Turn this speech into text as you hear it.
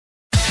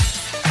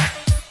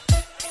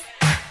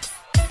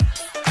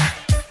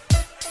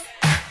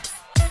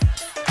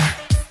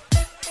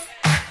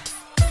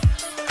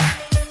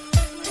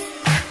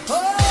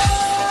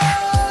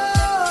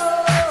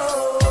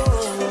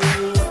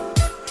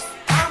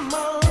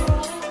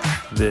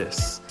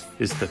This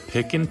is the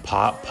Pick and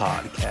Pop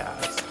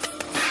Podcast.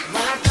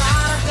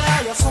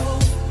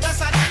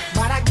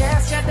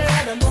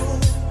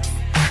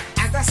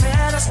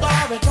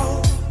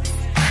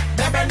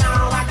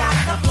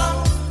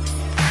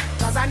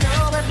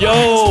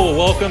 Yo,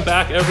 welcome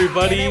back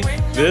everybody.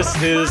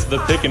 This is the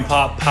Pick and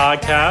Pop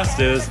Podcast.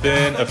 It has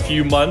been a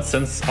few months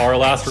since our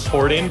last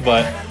recording,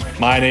 but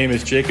my name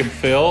is Jacob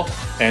Phil,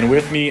 and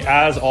with me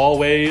as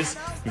always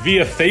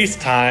via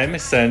FaceTime,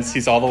 since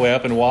he's all the way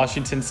up in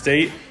Washington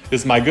State,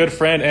 is my good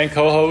friend and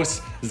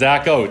co-host,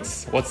 Zach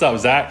Oates. What's up,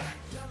 Zach?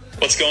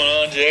 What's going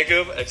on,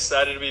 Jacob?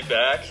 Excited to be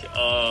back.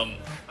 I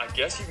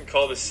guess you can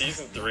call this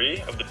season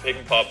 3 of the Pick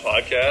and Pop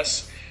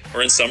Podcast.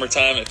 We're in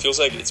summertime. It feels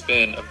like it's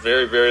been a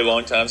very, very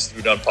long time since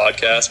we've done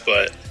podcasts,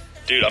 but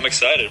dude, I'm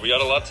excited. We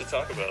got a lot to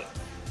talk about.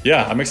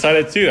 Yeah, I'm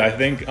excited too. I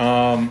think,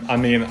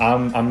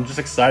 I'm just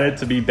excited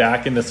to be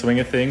back in the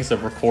swing of things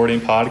of recording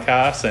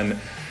podcasts and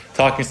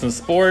talking some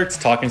sports,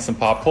 talking some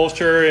pop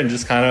culture, and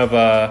just kind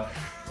of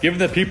giving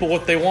the people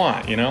what they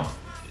want, you know?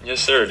 Yes,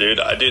 sir, dude.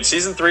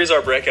 Season 3 is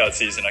our breakout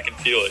season. I can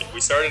feel it.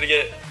 We started to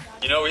get,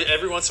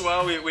 every once in a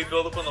while we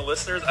build up on the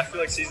listeners. I feel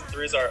like season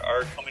 3 is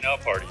our coming out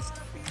party.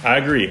 I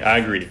agree.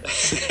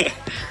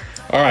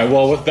 All right,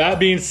 well, with that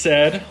being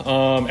said,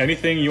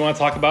 anything you want to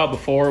talk about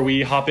before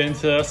we hop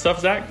into stuff,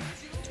 Zach?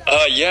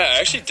 Yeah, I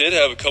actually did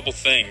have a couple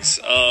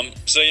things.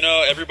 So,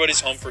 everybody's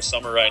home for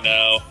summer right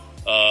now.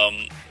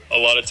 A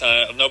lot of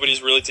time,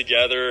 nobody's really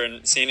together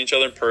and seeing each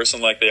other in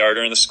person like they are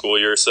during the school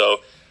year.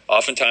 So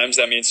oftentimes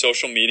that means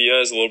social media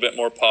is a little bit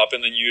more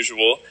popping than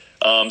usual.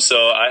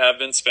 So I have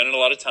been spending a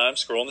lot of time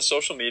scrolling the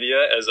social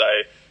media, as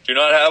I do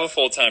not have a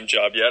full-time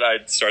job yet.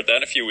 I'd start that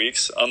in a few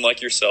weeks,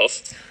 unlike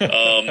yourself.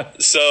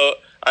 So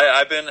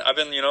I've been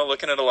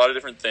looking at a lot of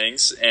different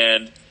things,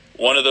 and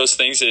one of those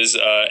things is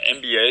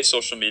NBA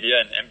social media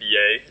and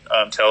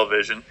NBA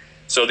television.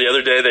 So the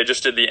other day they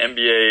just did the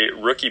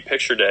NBA Rookie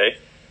Picture Day,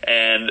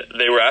 and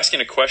they were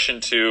asking a question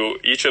to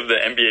each of the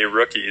NBA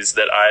rookies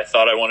that I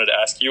thought I wanted to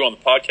ask you on the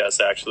podcast,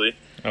 actually.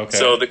 Okay.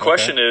 So the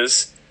question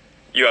is,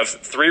 you have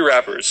 3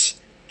 rappers,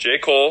 J.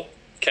 Cole,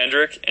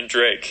 Kendrick, and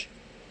Drake.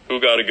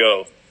 Who got to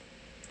go?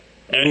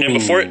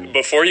 And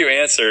before you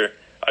answer,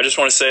 I just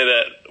want to say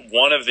that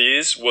one of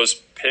these was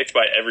picked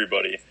by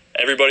everybody.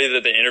 Everybody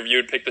that they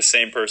interviewed picked the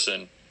same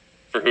person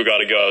for who got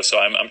to go. So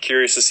I'm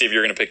curious to see if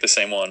you're going to pick the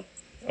same one.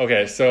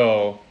 Okay,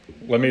 so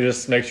let me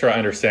just make sure I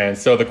understand.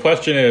 So the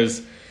question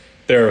is,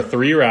 there are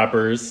 3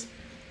 rappers.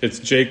 It's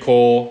J.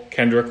 Cole,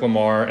 Kendrick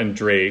Lamar, and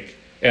Drake.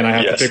 And I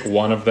have to pick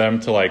one of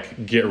them to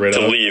get rid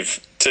of. To leave.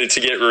 To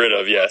get rid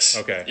of, yes.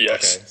 Okay.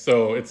 Yes. Okay.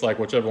 So it's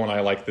whichever one I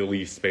like the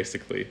least,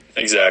 basically.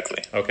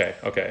 Exactly. Okay.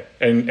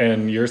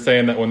 And you're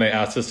saying that when they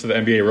asked this to the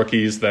NBA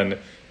rookies, then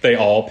they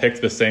all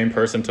picked the same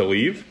person to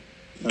leave?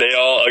 They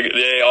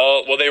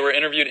were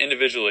interviewed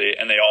individually,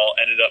 and they all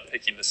ended up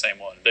picking the same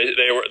one.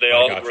 They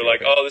all were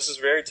like, okay, oh, this is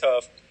very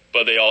tough,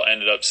 but they all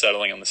ended up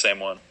settling on the same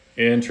one.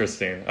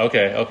 Interesting.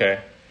 Okay.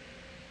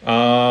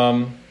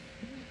 To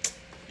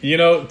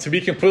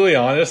be completely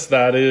honest,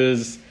 that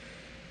is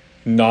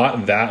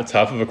not that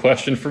tough of a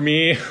question for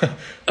me.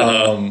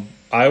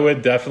 I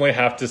would definitely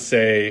have to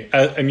say,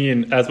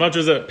 as much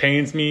as it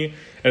pains me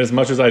and as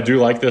much as I do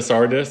like this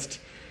artist,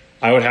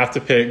 I would have to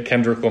pick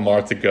Kendrick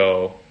Lamar to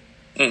go.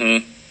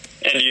 Mm-hmm.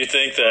 And do you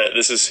think that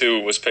this is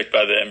who was picked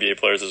by the NBA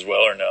players as well,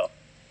 or no?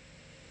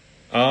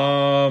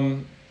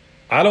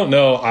 I don't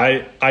know.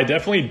 I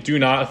definitely do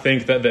not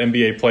think that the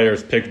NBA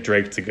players picked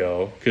Drake to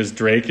go, because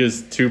Drake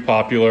is too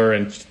popular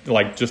and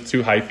just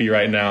too hypey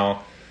right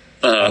now.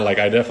 I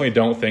definitely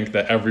don't think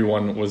that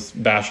everyone was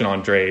bashing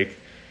on Drake.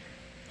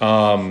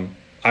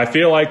 I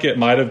feel like it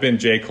might have been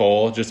J.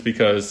 Cole, just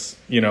because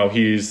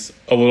he's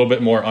a little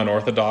bit more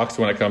unorthodox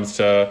when it comes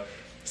to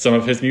some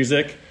of his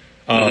music.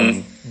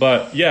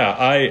 But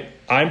yeah,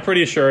 I'm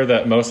pretty sure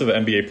that most of the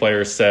NBA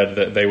players said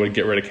that they would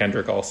get rid of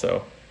Kendrick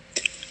also.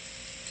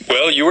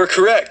 Well, you were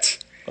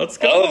correct. Let's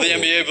go. All of the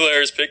NBA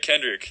players picked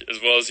Kendrick as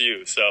well as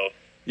you. So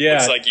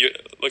yeah,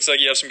 looks like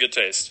you have some good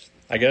taste.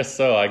 I guess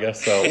so.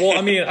 Well,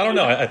 I don't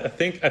know. I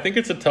think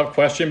it's a tough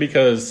question,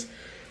 because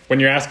when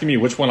you're asking me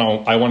which one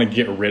I want to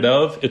get rid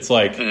of, it's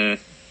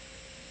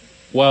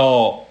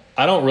well,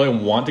 I don't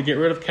really want to get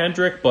rid of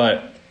Kendrick,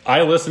 but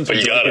I listen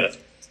to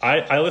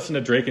I listen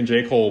to Drake and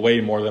J. Cole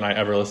way more than I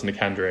ever listen to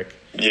Kendrick.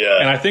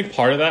 Yeah. And I think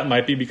part of that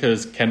might be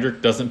because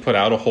Kendrick doesn't put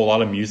out a whole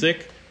lot of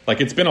music.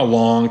 It's been a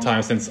long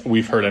time since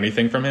we've heard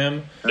anything from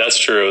him. That's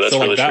true. That's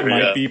really true. That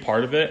might be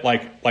part of it.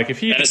 If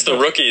he, and it's the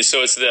rookies,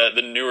 so it's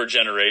the newer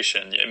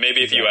generation.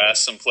 Maybe if you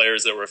ask some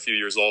players that were a few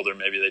years older,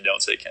 maybe they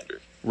don't say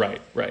Kendrick. Right,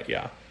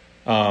 yeah.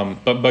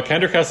 But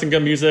Kendrick has some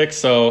good music,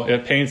 so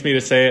it pains me to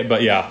say it,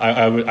 but yeah,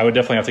 I would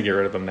definitely have to get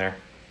rid of him there.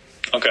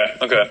 Okay.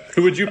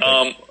 Who would you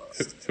pick?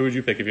 Who would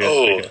you pick if you had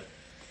to pick it?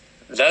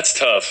 That's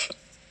tough.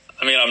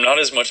 I'm not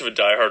as much of a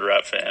diehard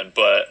rap fan,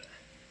 but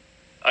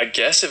I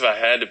guess if I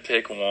had to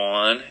pick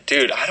one,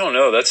 dude, I don't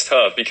know. That's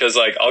tough, because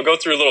I'll go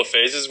through little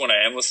phases when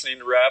I am listening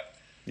to rap.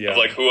 Yeah.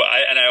 Of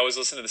I always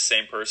listen to the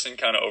same person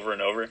kind of over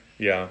and over.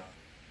 Yeah.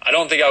 I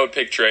don't think I would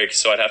pick Drake,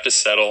 so I'd have to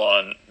settle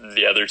on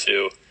the other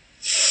two.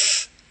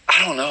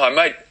 I don't know.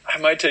 I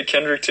might take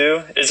Kendrick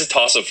too. It's a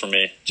toss up for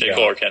me. J.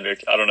 Cole or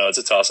Kendrick. I don't know. It's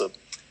a toss up.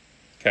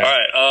 Okay.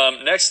 All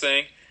right. Next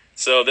thing.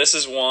 So this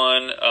is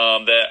one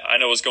that I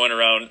know was going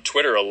around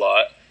Twitter a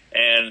lot,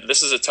 and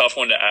this is a tough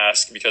one to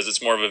ask because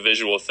it's more of a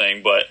visual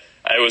thing. But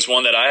it was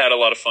one that I had a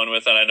lot of fun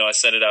with, and I know I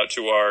sent it out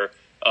to our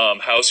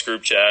house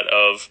group chat.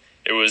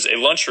 It was a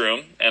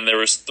lunchroom, and there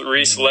was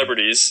 3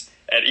 celebrities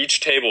at each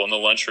table in the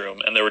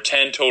lunchroom, and there were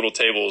 10 total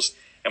tables,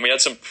 and we had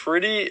some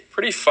pretty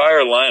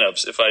fire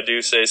lineups, if I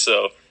do say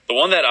so. The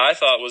one that I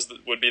thought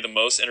would be the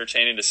most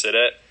entertaining to sit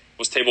at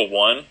was table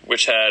 1,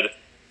 which had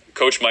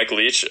Coach Mike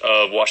Leach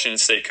of Washington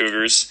State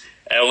Cougars,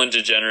 Ellen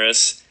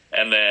DeGeneres,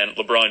 and then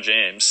LeBron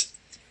James.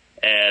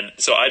 And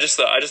so I just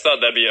thought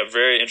that'd be a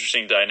very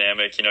interesting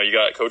dynamic. You know, you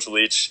got Coach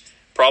Leach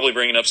probably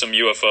bringing up some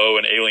UFO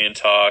and alien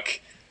talk.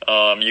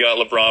 You got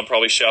LeBron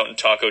probably shouting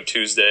Taco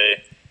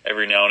Tuesday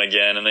every now and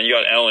again. And then you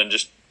got Ellen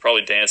just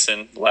probably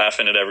dancing,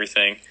 laughing at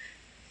everything.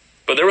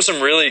 But there were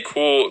some really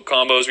cool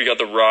combos. We got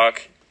The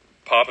Rock,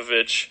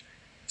 Popovich,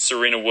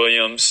 Serena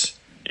Williams.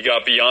 You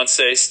got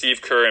Beyonce,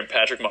 Steve Kerr, and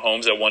Patrick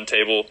Mahomes at one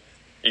table.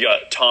 You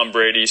got Tom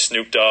Brady,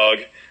 Snoop Dogg.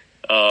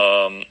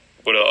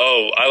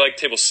 I like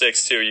table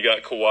 6 too. You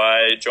got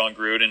Kawhi, John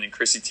Gruden, and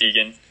Chrissy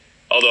Teigen.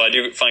 Although I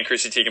do find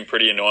Chrissy Teigen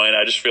pretty annoying.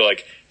 I just feel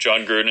like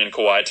John Gruden and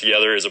Kawhi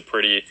together is a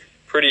pretty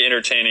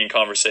entertaining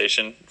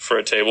conversation for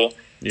a table.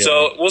 Yeah.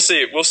 So we'll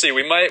see.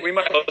 We might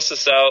post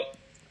this out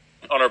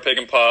on our Pick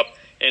and Pop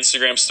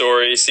Instagram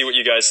story, see what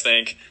you guys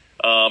think.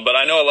 But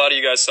I know a lot of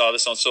you guys saw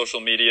this on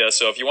social media,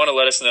 so if you want to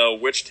let us know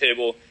which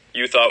table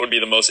you thought would be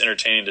the most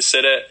entertaining to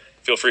sit at,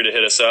 feel free to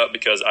hit us up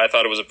because I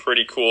thought it was a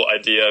pretty cool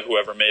idea,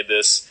 whoever made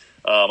this.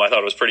 I thought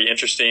it was pretty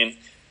interesting.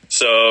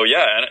 So,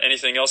 yeah,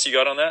 anything else you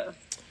got on that?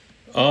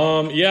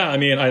 Yeah, I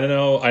mean, I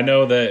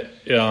know that,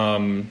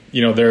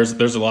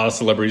 there's a lot of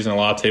celebrities and a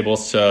lot of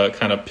tables to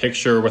kind of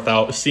picture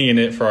without seeing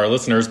it for our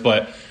listeners.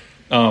 But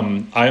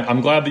I'm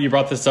glad that you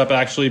brought this up,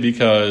 actually,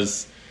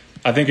 because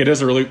I think it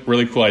is a really,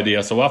 really cool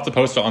idea. So we'll have to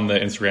post it on the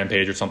Instagram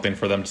page or something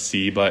for them to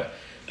see. But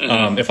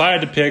if I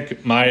had to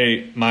pick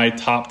my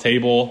top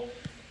table,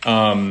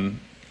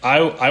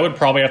 I would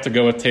probably have to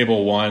go with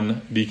table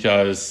 1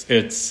 because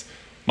it's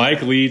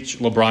Mike Leach,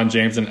 LeBron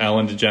James, and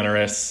Ellen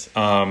DeGeneres.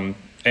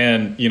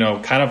 And,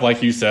 kind of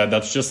like you said,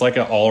 that's just like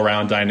an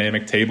all-around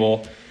dynamic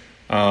table.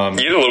 You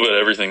get a little bit of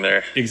everything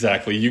there.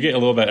 Exactly. You get a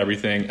little bit of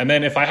everything. And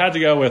then if I had to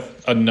go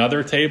with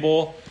another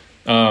table,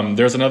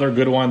 there's another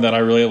good one that I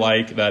really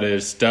like that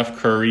is Steph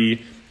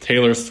Curry,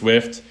 Taylor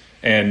Swift,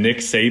 and Nick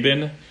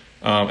Saban.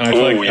 And I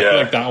feel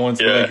like that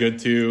one's really good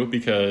too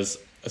because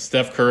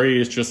Steph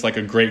Curry is just like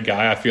a great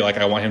guy. I feel like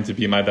I want him to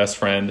be my best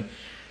friend.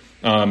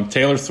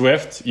 Taylor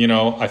Swift,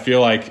 I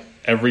feel like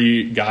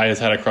every guy has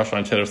had a crush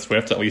on Taylor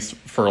Swift at least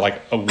for like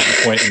a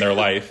point in their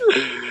life.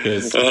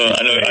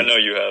 I know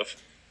you have.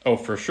 Oh,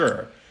 for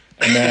sure.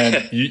 And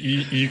then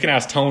you can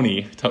ask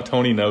Tony.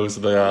 Tony knows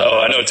the.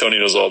 I know Tony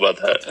knows all about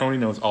that. Tony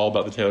knows all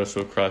about the Taylor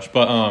Swift crush,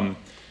 but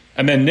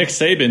and then Nick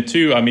Saban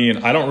too. I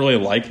mean, I don't really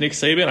like Nick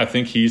Saban. I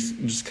think he's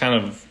just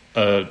kind of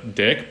a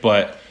dick,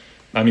 but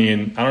I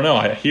mean, I don't know.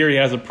 I hear he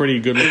has a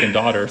pretty good-looking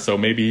daughter, so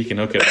maybe he can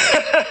hook it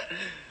up.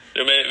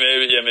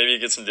 Maybe you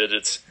get some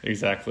digits.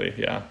 Exactly,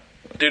 yeah.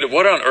 Dude,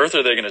 what on earth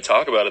are they going to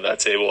talk about at that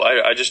table?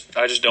 I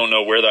just don't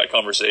know where that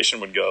conversation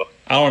would go.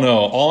 I don't know.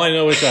 All I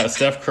know is that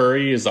Steph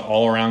Curry is an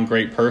all-around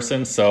great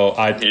person, so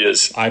he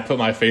is. I put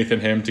my faith in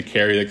him to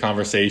carry the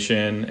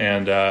conversation,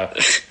 and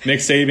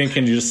Nick Saban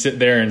can just sit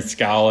there and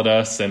scowl at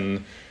us,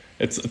 and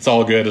it's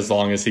all good as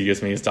long as he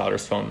gives me his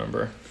daughter's phone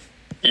number.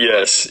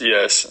 Yes.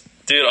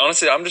 Dude,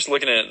 honestly, I'm just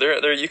looking at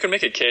there. You can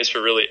make a case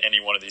for really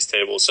any one of these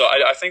tables. So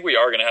I think we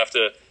are going to have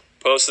to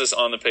post this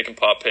on the Pick and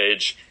Pop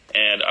page,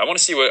 and I want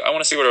to see what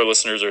our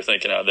listeners are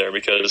thinking out there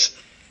because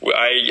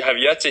I have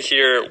yet to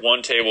hear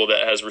one table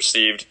that has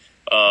received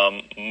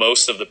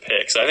most of the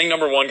picks. I think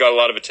number 1 got a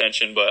lot of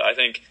attention, but I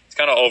think it's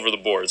kind of all over the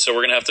board. So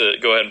we're going to have to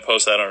go ahead and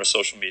post that on our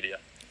social media.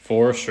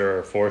 For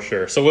sure.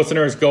 So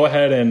listeners, go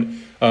ahead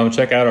and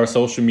check out our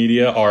social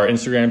media, our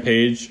Instagram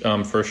page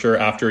for sure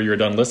after you're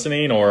done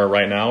listening or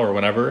right now or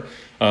whenever.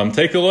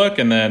 Take a look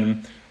and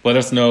then let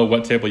us know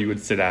what table you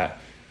would sit at.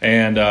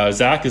 And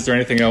Zach, is there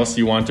anything else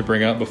you want to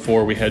bring up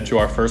before we head to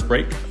our first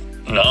break?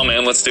 No,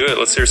 man, let's do it.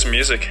 Let's hear some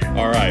music.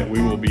 All right,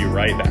 we will be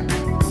right back.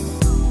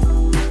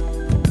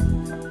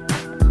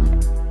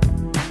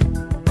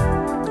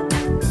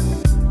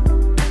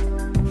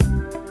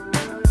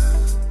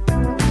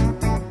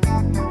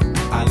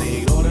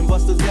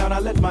 I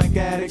let my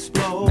gad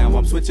explode. Now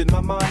I'm switching my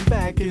mind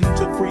back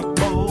into freak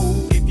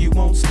mode. If you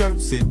won't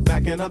skirt, sit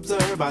back and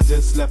observe. I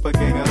just left a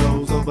gang of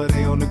those over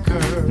there on the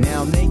curb.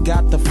 Now they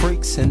got the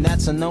freaks, and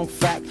that's a known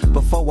fact.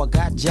 Before I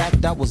got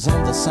jacked, I was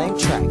on the same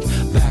track.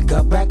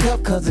 Back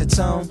up, cause it's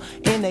on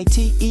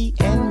N-A-T-E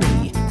and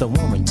me, the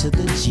woman to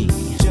the G.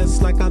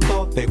 Just like I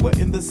thought, they were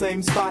in the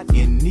same spot,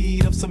 in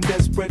need of some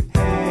desperate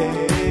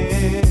help.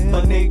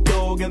 A Nate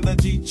Dogg and the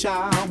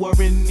G-Child were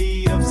in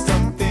need of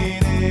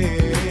something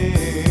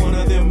else. One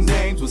of them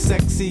names was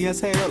sexy as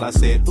hell. I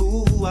said,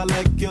 ooh, I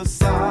like your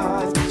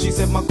size. She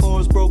said my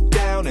chords broke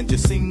down and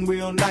just sing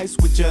real nice.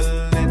 Would you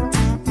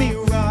let me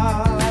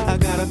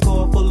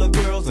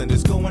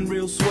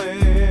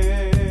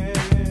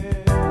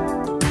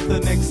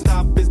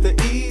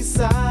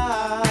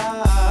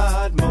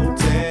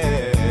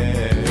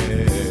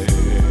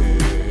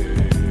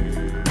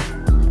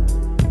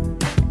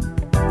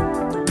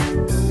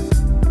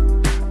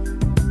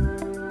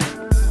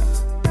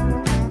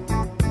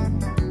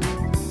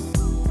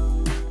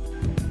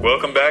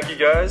back, you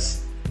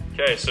guys.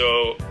 Okay,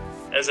 so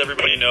as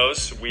everybody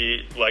knows,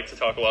 we like to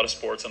talk a lot of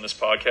sports on this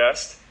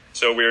podcast.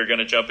 So we're going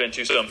to jump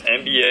into some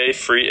NBA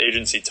free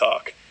agency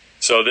talk.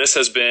 So this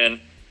has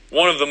been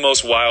one of the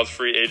most wild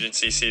free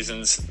agency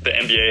seasons the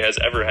NBA has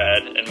ever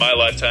had. In my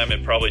lifetime,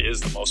 it probably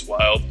is the most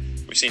wild.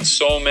 We've seen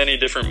so many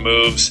different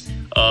moves.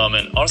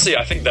 And honestly,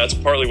 I think that's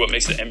partly what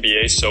makes the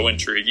NBA so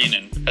intriguing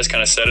and has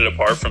kind of set it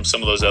apart from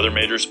some of those other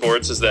major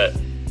sports, is that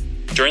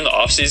during the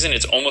offseason,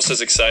 it's almost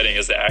as exciting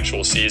as the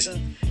actual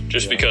season,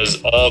 just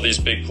because all these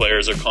big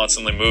players are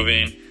constantly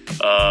moving,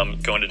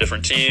 going to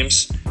different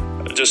teams.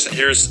 Just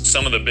here's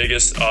some of the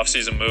biggest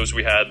offseason moves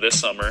we had this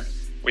summer.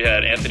 We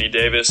had Anthony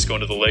Davis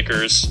going to the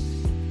Lakers,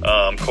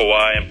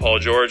 Kawhi and Paul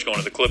George going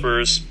to the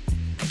Clippers,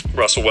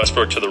 Russell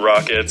Westbrook to the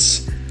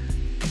Rockets,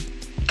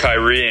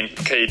 Kyrie and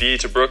KD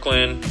to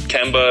Brooklyn,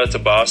 Kemba to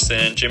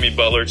Boston, Jimmy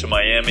Butler to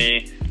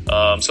Miami.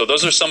 So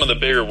those are some of the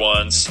bigger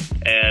ones.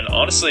 And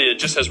honestly, it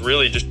just has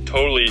really just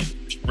totally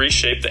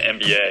reshaped the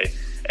NBA.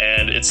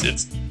 And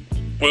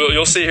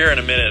you'll see here in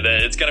a minute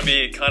that it's going to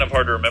be kind of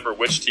hard to remember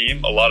which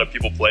team a lot of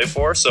people play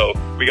for. So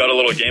we got a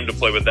little game to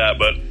play with that.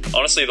 But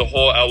honestly, the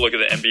whole outlook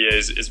of the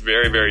NBA is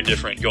very, very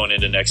different going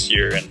into next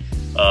year. And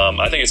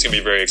I think it's going to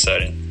be very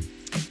exciting.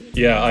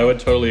 Yeah, I would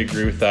totally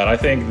agree with that. I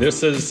think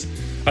this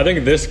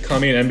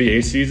coming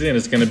NBA season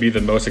is going to be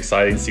the most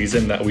exciting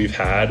season that we've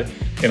had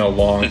in a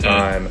long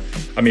time.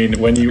 I mean,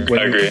 when you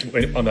really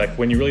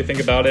think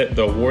about it,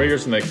 the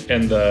Warriors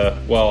the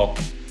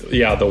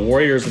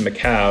Warriors and the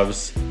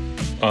Cavs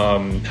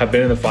have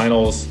been in the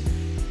finals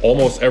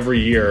almost every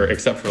year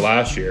except for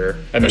last year.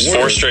 And there's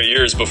 4 straight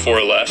years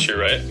before last year,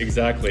 right?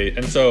 Exactly.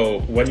 And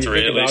so when you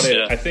think about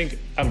it,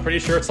 I'm pretty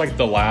sure it's like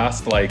the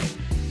last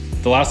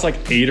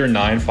 8 or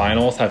 9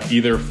 finals have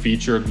either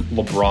featured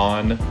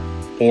LeBron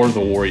or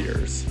the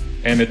Warriors.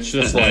 And it's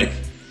just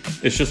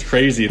it's just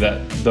crazy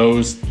that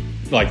those,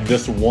 like,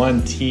 this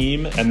one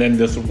team and then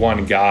this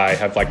one guy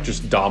have like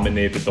just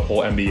dominated the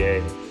whole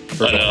NBA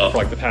for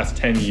like the past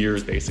 10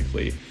 years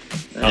basically.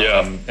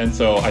 And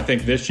so I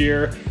think this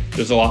year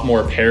there's a lot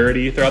more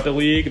parity throughout the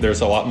league.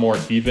 There's a lot more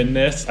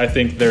evenness. I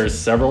think there's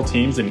several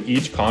teams in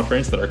each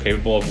conference that are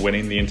capable of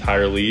winning the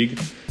entire league.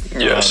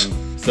 Yes.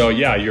 So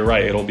yeah, you're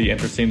right. It'll be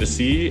interesting to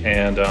see,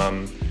 and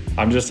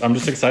I'm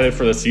just excited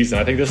for the season.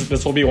 I think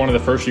this will be one of the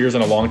first years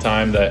in a long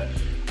time that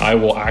I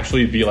will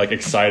actually be like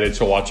excited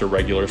to watch a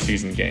regular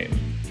season game.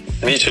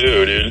 Me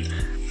too, dude.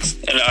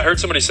 And I heard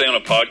somebody say on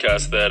a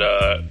podcast that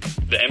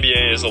the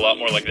NBA is a lot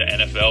more like the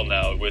NFL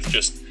now, with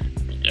just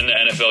in the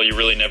NFL you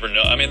really never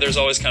know. I mean, there's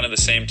always kind of the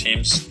same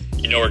teams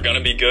are going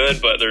to be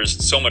good, but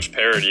there's so much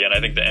parity, and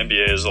I think the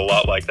NBA is a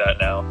lot like that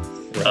now.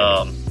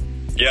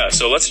 Right.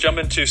 So let's jump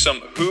into some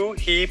who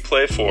he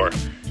play for.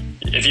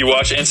 If you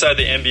watch Inside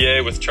the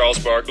NBA with Charles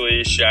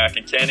Barkley, Shaq,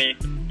 and Kenny,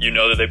 you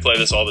know that they play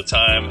this all the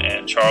time,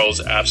 and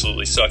Charles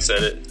absolutely sucks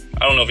at it.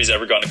 I don't know if he's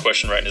ever gotten a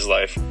question right in his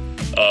life,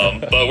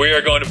 but we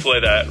are going to play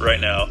that right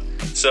now.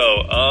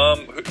 So,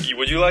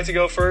 would you like to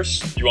go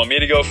first? Do you want me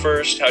to go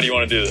first? How do you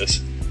want to do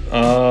this?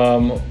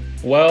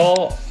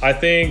 Well, I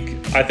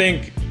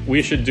think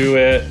we should do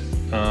it.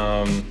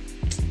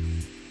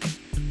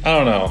 I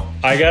don't know.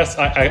 I guess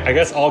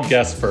I'll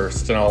guess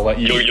first, and I'll let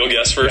you. You'll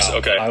guess first. Yeah,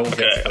 okay. I will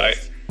guess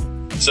first.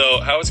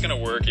 So how it's going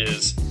to work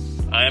is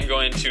I am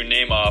going to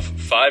name off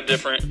 5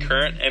 different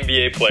current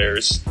NBA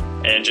players,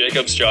 and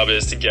Jacob's job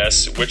is to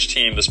guess which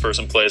team this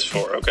person plays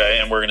for. Okay,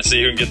 and we're going to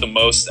see who can get the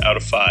most out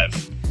of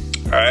 5.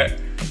 All right.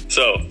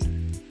 So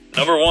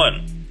number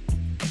 1,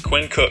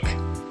 Quinn Cook.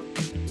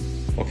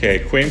 Okay,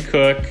 Quinn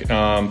Cook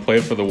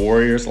played for the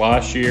Warriors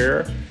last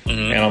year.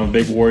 And I'm a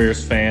big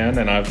Warriors fan,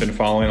 and I've been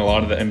following a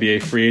lot of the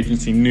NBA free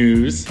agency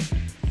news.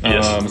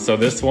 Yes. So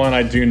this one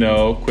I do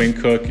know. Quinn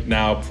Cook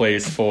now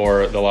plays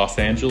for the Los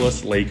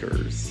Angeles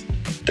Lakers.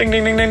 Ding,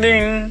 ding, ding, ding,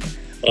 ding.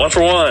 1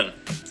 for 1.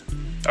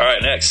 All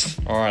right, next.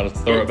 All right,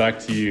 let's throw it back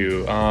to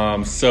you.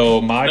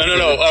 So my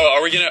No. Oh,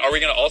 are we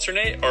gonna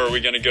alternate, or are we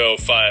gonna go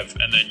 5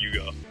 and then you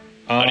go?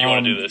 How do you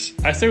want to do this?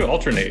 I say we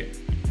alternate.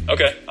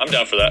 Okay, I'm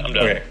down for that. I'm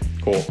down. Okay,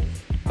 cool.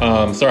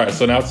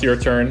 So now it's your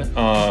turn.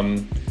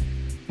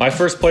 My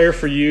first player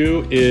for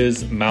you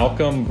is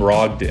Malcolm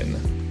Brogdon.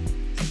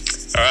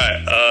 All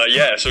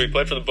right. So he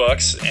played for the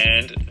Bucks,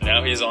 and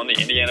now he's on the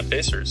Indiana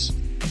Pacers.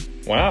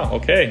 Wow.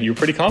 Okay, you were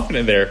pretty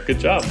confident there. Good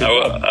job. I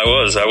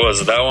was.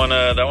 That one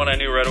I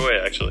knew right away.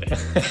 Actually,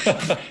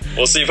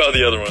 we'll see about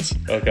the other ones.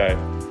 Okay.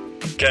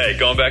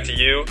 Going back to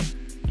you.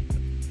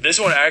 This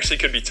one actually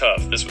could be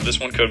tough. This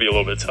one could be a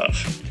little bit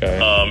tough. Okay.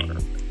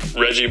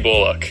 Reggie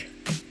Bullock.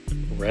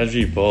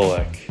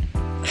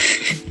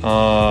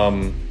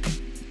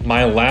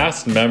 My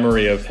last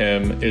memory of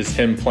him is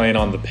him playing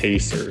on the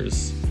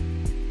Pacers.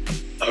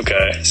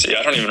 Okay. See,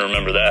 I don't even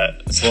remember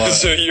that.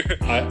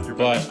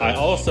 But I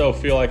also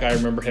feel like I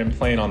remember him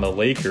playing on the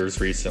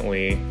Lakers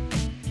recently.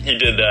 He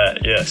did that,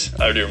 yes.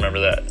 I do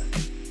remember that.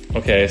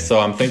 Okay, so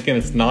I'm thinking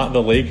it's not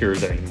the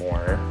Lakers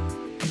anymore.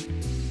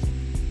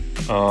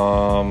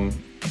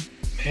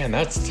 Man,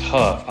 that's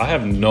tough. I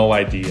have no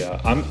idea.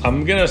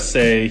 I'm gonna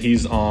say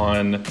he's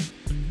on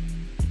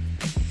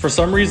For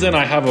some reason,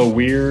 I have a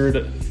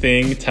weird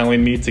thing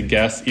telling me to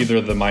guess either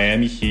the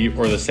Miami Heat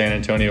or the San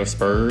Antonio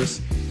Spurs,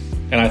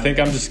 and I think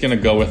I'm just going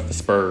to go with the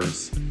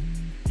Spurs.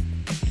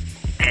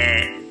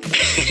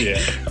 Yeah.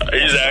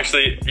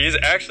 He's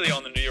actually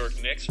on the New York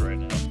Knicks right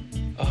now.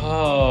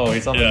 Oh,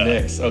 he's on the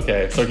Knicks.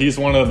 Okay, so he's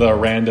one of the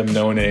random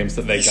no-names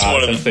that they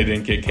got since they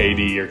didn't get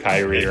KD or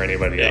Kyrie or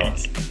anybody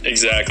else.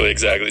 Exactly.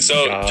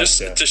 So just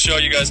to show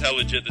you guys how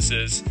legit this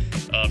is,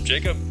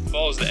 Jacob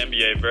follows the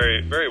NBA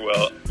very, very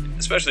well,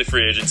 especially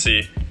free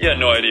agency. He had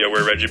no idea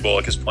where Reggie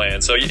Bullock is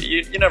playing, so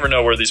you never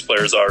know where these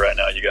players are right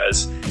now, you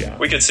guys. Yeah.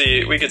 We could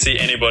see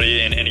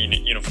anybody in any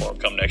uniform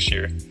come next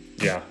year.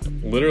 Yeah,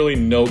 literally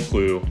no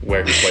clue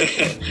where he plays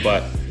for,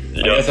 but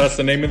I guess that's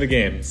the name of the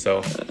game.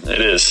 So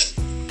it is.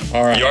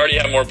 All right. You already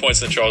have more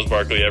points than Charles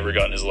Barkley ever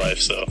got in his life,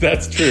 so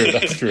that's true.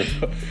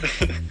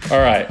 All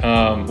right.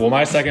 Well,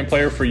 my second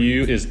player for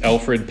you is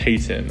Elfrid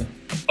Payton.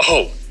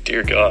 Oh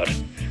dear God.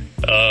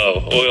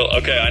 Oh well.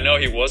 Okay, I know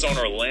he was on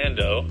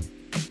Orlando,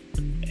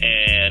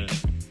 and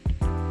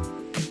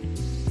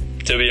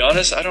to be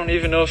honest, I don't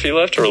even know if he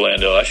left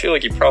Orlando. I feel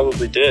like he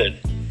probably did.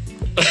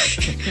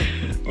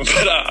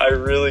 But I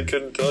really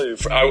couldn't tell you.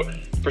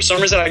 For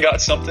some reason, I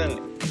got something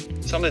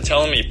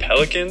telling me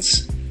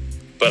Pelicans,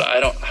 but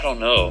I don't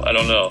know. I'm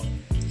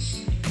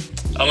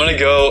gonna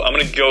go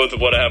with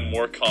what I have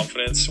more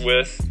confidence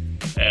with,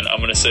 and I'm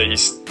gonna say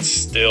he's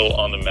still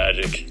on the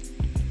Magic.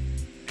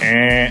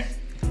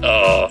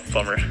 Oh,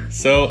 bummer.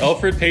 So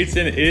Elfrid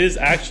Payton is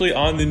actually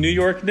on the New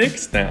York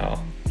Knicks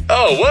now.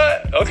 Oh,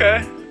 what?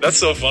 Okay, that's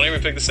so funny. We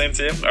picked the same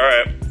team. All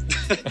right.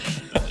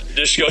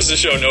 Just goes to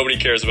show nobody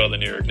cares about the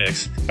New York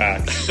Knicks.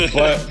 Facts.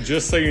 But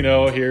just so you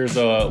know, here's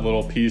a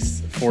little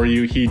piece for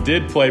you. He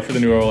did play for the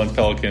New Orleans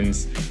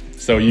Pelicans,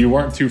 so you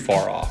weren't too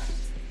far off.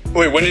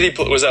 Wait, when did he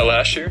play? Was that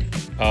last year?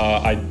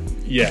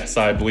 Yes,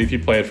 I believe he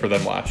played for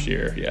them last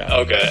year, yeah.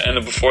 Okay, and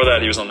then before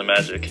that, he was on the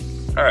Magic.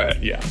 All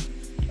right. Yeah.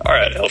 All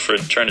right,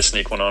 Elfrid, trying to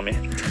sneak one on me.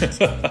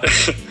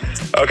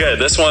 Okay,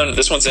 this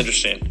one's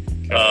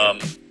interesting. Okay.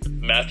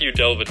 Matthew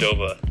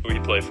Dellavedova, who he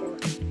played for.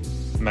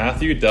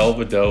 Matthew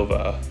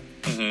Dellavedova.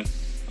 Mm-hmm.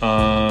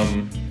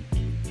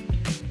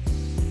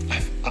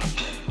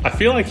 I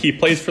feel like he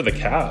plays for the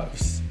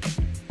Cavs.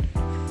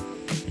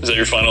 Is that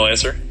your final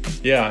answer?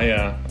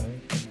 Yeah.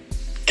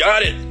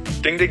 Got it.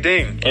 Ding, ding,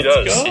 ding. He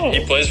Let's does. Go.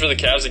 He plays for the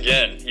Cavs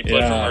again. He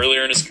played from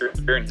earlier in his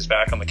career, and he's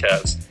back on the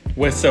Cavs.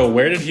 Wait, so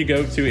where did he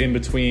go to in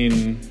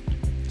between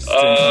stints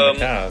on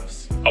the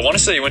Cavs? I want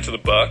to say he went to the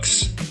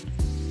Bucks.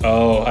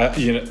 Oh, I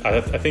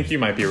think you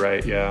might be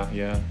right.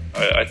 Yeah.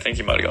 I think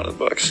he might have gone to the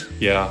Bucks.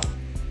 Yeah.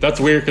 That's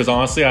weird because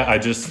honestly, I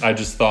just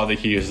thought that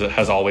he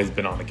has always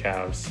been on the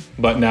Cavs.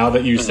 But now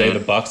that you say the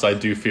Bucks, I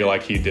do feel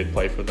like he did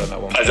play for them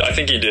at one point. I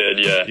think he did,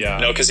 yeah. Yeah.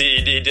 No, because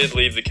he did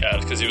leave the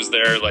Cavs because he was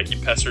there. Like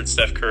he pestered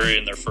Steph Curry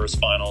in their first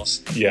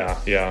finals. Yeah.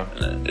 Yeah.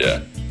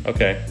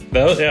 Okay.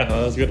 That was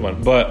a good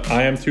one. But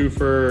I am 2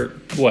 for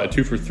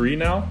 3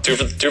 now. 2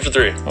 for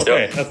 3.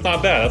 Okay, yep. That's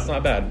not bad.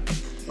 Not bad.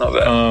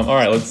 All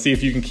right, let's see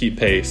if you can keep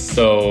pace.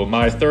 So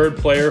my third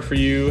player for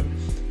you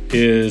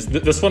is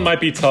this one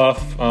might be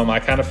tough. I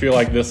kind of feel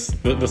like this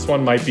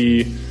one might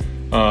be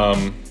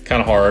kind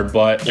of hard,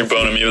 but you're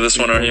boning me with this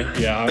one, aren't you?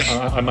 Yeah,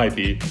 I might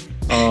be.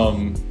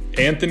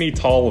 Anthony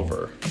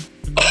Tolliver.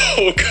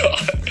 Oh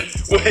God!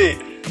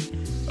 Wait.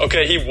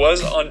 Okay, he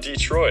was on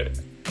Detroit.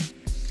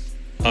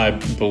 I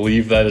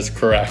believe that is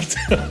correct.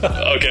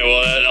 Okay,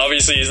 well,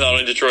 obviously he's not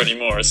on Detroit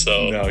anymore.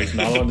 So no, he's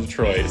not on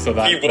Detroit. So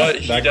that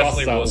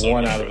crosses out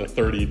one out of the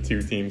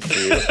 32 teams for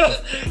you.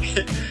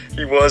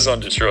 He was on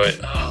Detroit.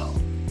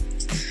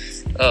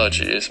 Oh,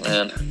 jeez,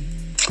 man.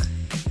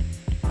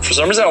 For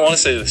some reason, I want to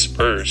say the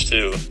Spurs,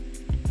 too.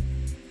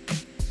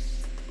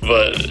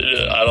 But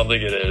I don't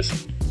think it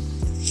is.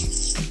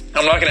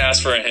 I'm not going to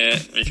ask for a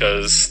hint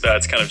because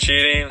that's kind of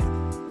cheating.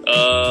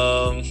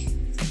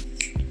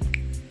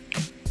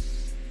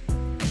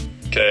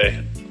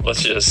 Okay,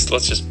 let's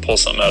just pull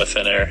something out of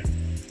thin air.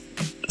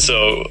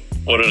 So,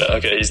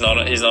 okay, he's not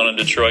in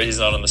Detroit, he's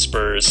not on the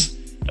Spurs.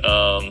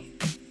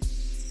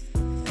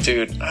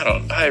 Dude,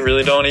 I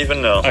really don't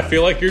even know. I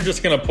feel like you're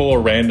just going to pull a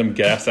random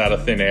guess out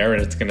of thin air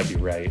and it's going to be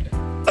right.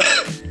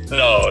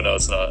 No,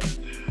 it's not.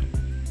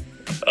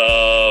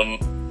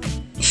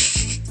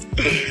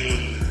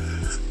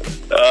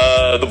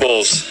 The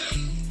Bulls.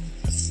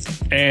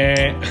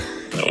 Okay,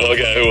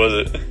 who was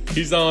it?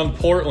 He's on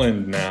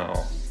Portland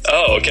now.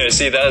 Oh, okay.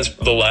 See, that is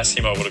the last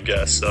team I would have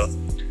guessed, so.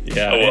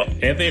 Yeah, well.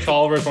 Anthony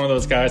Tolliver is one of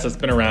those guys that's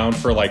been around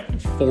for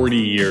like 40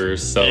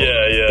 years, so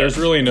yeah. There's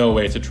really no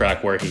way to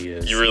track where he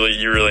is. You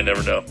really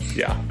never know.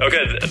 Yeah.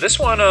 Okay, this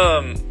one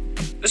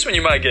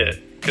you might get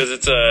because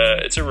it's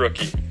a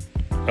rookie.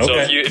 Okay. So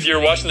if you're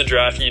watching the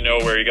draft, you know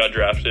where he got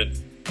drafted.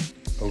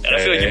 Okay. And I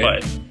feel like you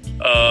might.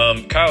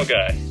 Kyle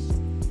Guy.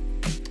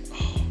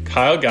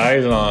 Kyle Guy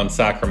is on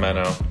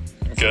Sacramento.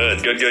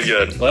 Good.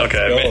 Let's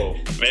go.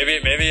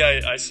 Maybe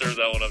I served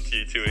that one up to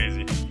you too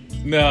easy.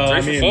 No,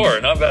 3 for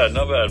 4, not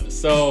bad.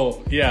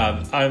 So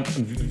yeah,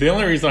 the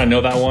only reason I know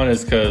that one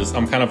is because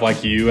I'm kind of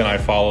like you and I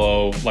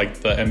follow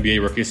like the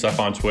NBA rookie stuff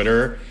on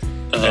Twitter,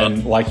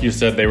 And like you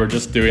said, they were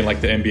just doing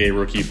like the NBA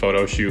rookie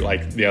photo shoot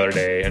like the other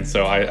day, and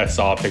so I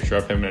saw a picture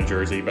of him in a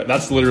jersey. But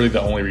that's literally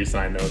the only reason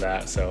I know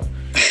that. So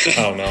I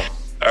don't know.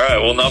 All right,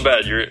 well, not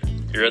bad. You're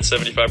at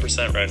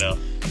 75% right now.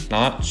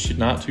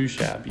 Not too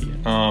shabby.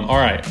 All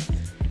right.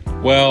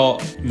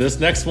 Well, this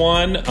next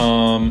one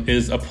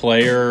is a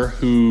player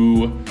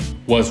who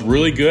was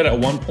really good at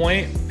one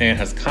point and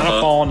has kind of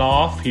fallen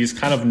off. He's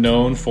kind of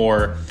known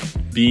for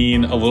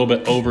being a little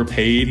bit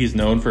overpaid. He's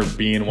known for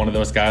being one of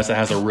those guys that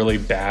has a really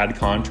bad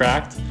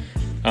contract.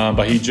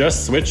 But he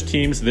just switched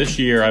teams this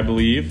year, I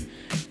believe.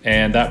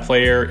 And that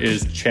player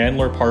is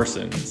Chandler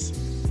Parsons.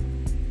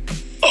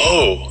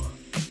 Oh.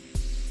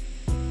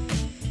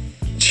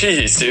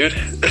 Jeez, dude.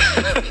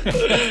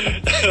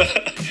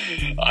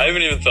 I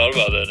haven't even thought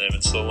about that name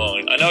in so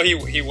long. I know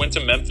he went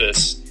to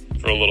Memphis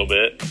for a little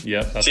bit.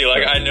 Yeah. See,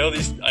 like I know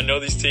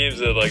these teams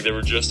that like they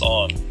were just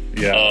on.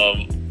 Yeah.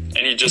 And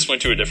he just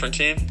went to a different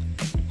team.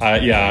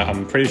 Yeah,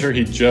 I'm pretty sure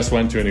he just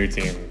went to a new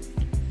team.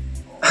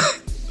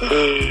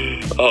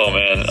 Oh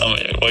man.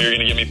 Well, you're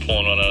gonna get me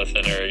pulling one out of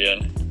thin air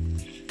again.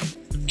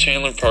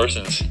 Chandler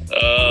Parsons.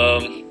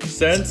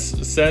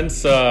 Since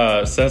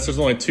there's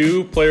only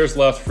 2 players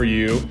left for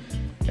you,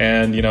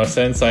 and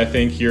since I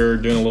think you're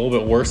doing a little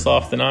bit worse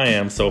off than I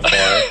am so far,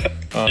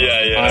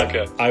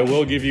 okay. I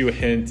will give you a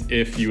hint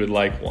if you would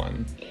like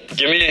one.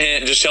 Give me a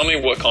hint. Just tell me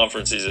what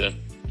conference he's in.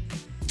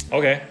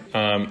 Okay.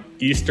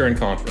 Eastern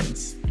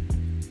Conference.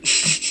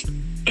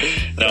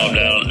 Now I'm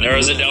down.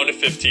 Narrows it down to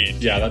 15.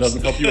 Yeah, that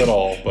doesn't help you at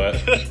all,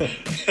 but.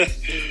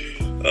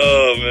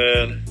 Oh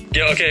man.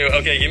 Yeah.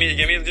 Okay. Give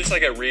me just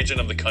like a region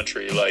of the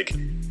country, like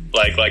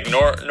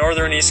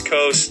northern, East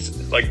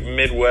Coast, like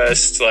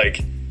Midwest,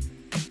 like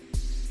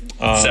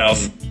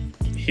South.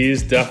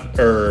 He's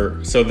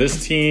so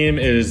this team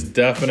is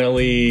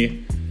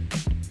definitely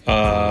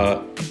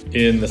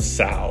in the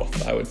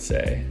South, I would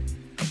say.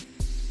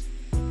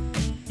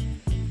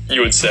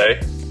 You would say?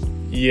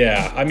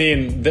 Yeah, I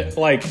mean,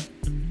 I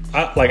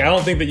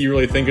don't think that you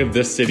really think of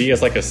this city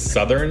as like a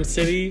southern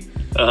city.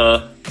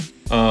 But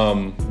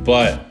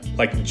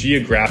like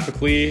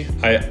geographically,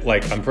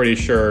 I'm pretty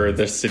sure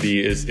this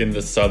city is in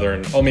the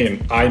southern. I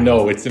mean, I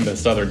know it's in the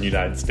southern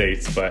United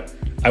States, but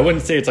I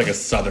wouldn't say it's like a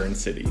southern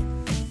city.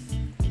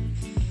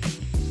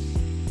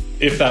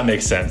 If that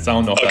makes sense. I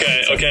don't know.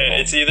 Okay.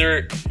 It's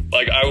either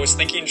like I was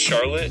thinking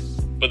Charlotte,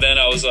 but then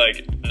I was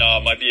like, no,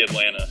 it might be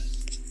Atlanta.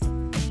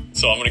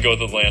 So I'm gonna go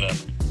with Atlanta.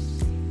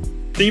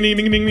 Ding ding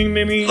ding ding ding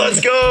ding ding.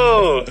 Let's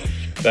go.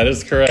 That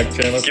is correct.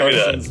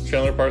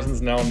 Chandler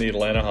Parsons now in the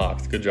Atlanta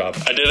Hawks. Good job.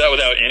 I did that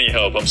without any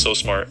help. I'm so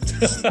smart.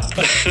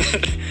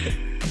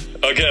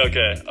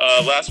 Okay.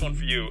 Last one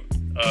for you.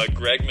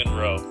 Greg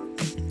Monroe.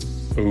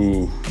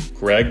 Ooh,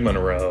 Greg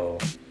Monroe.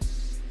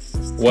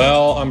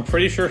 Well, I'm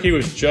pretty sure he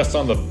was just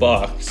on the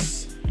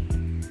Bucks.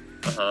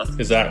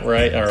 Is that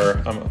right?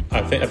 Or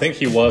I think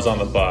he was on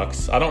the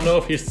Bucks. I don't know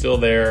if he's still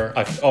there.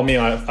 I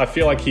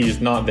feel like he's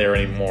not there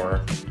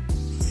anymore,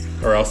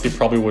 or else he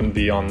probably wouldn't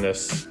be on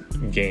this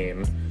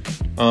game.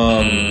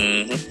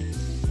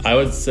 I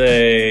would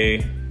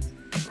say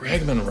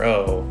Greg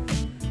Monroe.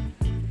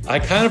 I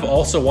kind of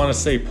also want to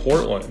say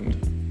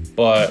Portland,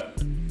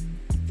 but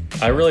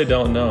I really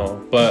don't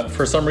know. But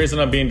for some reason,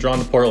 I'm being drawn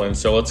to Portland,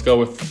 so let's go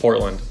with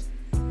Portland.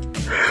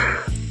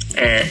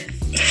 Damn.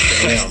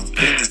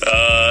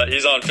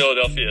 He's on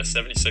Philadelphia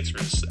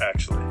 76ers,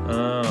 actually.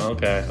 Oh,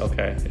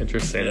 okay.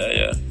 Interesting.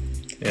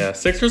 Yeah.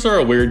 Sixers are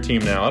a weird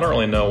team now. I don't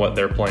really know what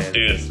they're playing.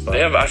 Dude,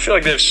 I feel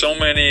like they have so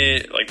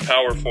many like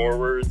power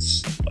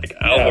forwards. Like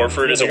Al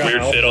Horford is a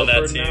weird fit on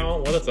that team. Now?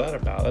 What is that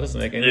about? That doesn't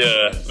make any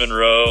sense.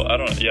 Monroe. I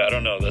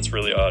don't know. That's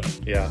really odd.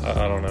 Yeah,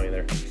 I don't know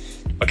either.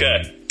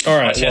 Okay. All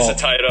right. My chance to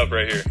tie it up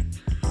right here.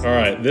 All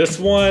right. This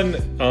one,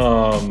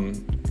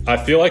 I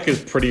feel like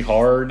is pretty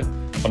hard.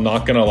 I'm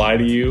not gonna lie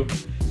to you.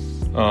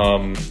 I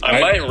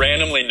might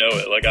randomly know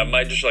it. Like I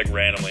might just like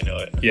randomly know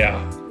it.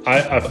 Yeah.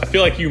 I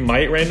feel like you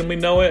might randomly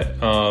know it.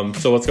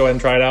 So let's go ahead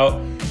and try it out.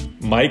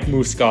 Mike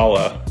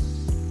Muscala.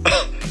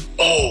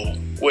 Oh,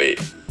 wait.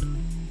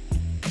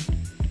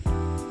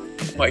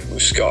 Mike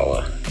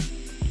Muscala.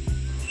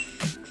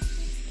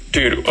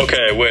 Dude,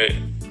 okay, wait.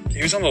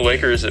 He was on the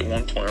Lakers at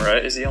one point,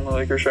 right? Is he on the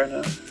Lakers right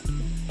now?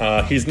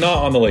 He's not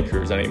on the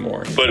Lakers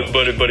anymore. But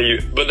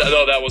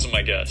that wasn't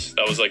my guess.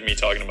 That was like me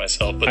talking to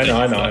myself. But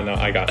I know.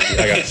 I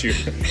got you.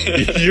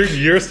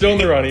 You're still in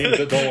the running.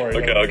 Don't worry.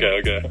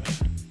 Okay.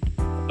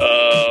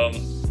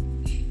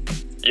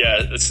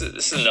 Yeah, this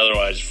is another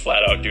one I just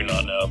flat out do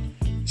not know.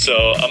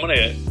 So I'm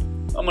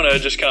gonna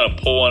just kind of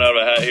pull one out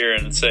of a hat here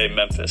and say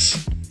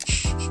Memphis.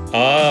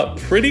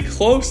 Pretty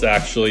close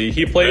actually.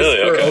 He plays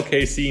for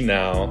OKC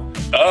now.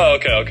 Oh,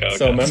 okay.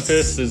 So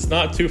Memphis is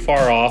not too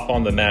far off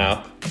on the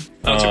map.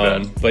 Not too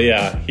bad. But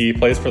yeah, he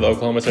plays for the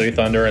Oklahoma City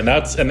Thunder, and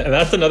that's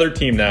another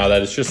team now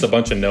that is just a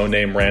bunch of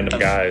no-name random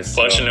guys.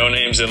 Bunch of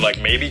no-names and like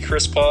maybe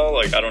Chris Paul.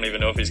 Like I don't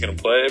even know if he's gonna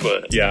play,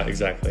 but yeah,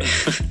 exactly.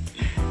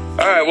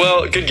 All right,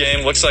 well, good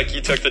game. Looks like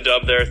you took the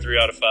dub there, 3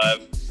 out of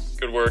 5.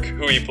 Good work.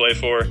 Who you play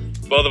for?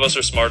 Both of us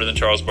are smarter than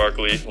Charles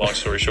Barkley. Long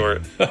story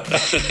short.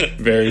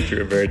 Very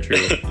true.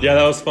 Yeah,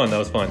 that was fun.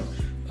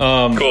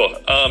 Cool.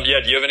 Yeah,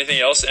 do you have anything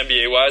else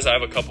NBA-wise? I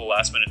have a couple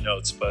last-minute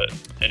notes, but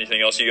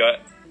anything else you got?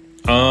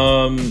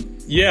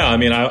 Yeah, I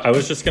mean, I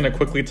was just going to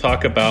quickly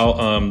talk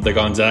about the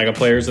Gonzaga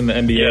players in the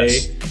NBA.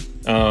 Yes.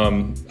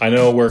 I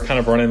know we're kind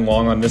of running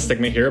long on this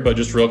segment here, but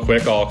just real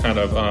quick, I'll kind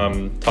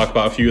of talk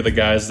about a few of the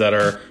guys that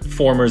are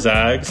former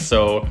Zags.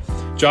 So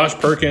Josh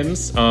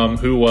Perkins,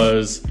 who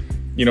was,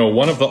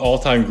 one of the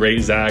all-time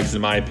great Zags,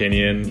 in my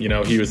opinion.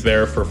 He was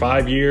there for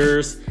 5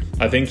 years.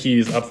 I think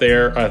he's up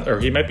there,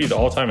 or he might be the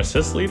all-time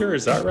assist leader.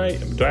 Is that right?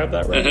 Do I have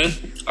that right?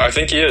 Mm-hmm. I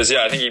think he is.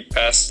 Yeah, I think he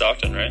passed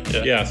Stockton,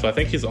 right? Yeah, so I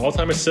think he's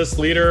all-time assist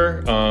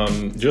leader.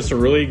 Just a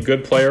really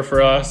good player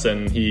for us,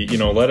 and he,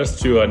 led us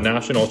to a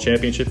national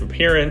championship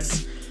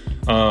appearance.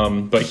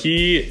 But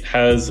he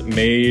has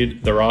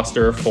made the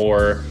roster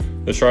for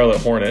the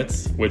Charlotte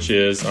Hornets, which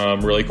is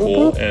really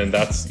cool, and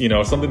that's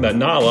something that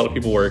not a lot of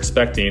people were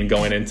expecting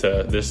going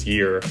into this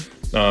year.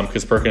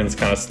 Because Perkins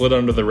kind of slid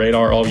under the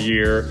radar all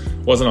year,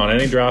 wasn't on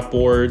any draft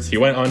boards. He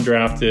went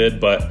undrafted,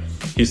 but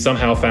he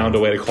somehow found a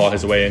way to claw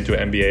his way into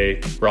an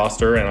NBA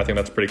roster, and I think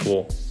that's pretty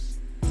cool.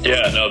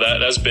 Yeah, no,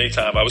 that's big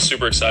time. I was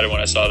super excited when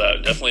I saw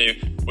that.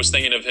 Definitely was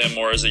thinking of him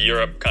more as a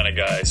Europe kind of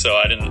guy, so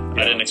I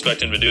didn't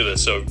expect him to do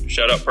this. So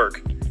shout out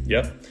Perk.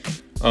 Yep.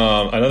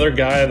 Another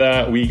guy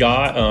that we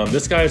got,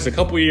 this guy is a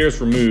couple years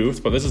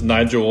removed, but this is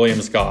Nigel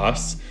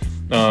Williams-Goss.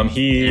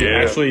 He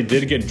actually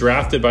did get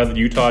drafted by the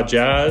Utah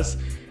Jazz.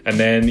 And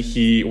then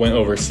he went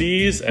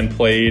overseas and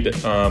played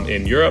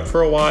in Europe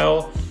for a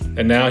while.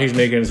 And now he's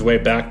making his way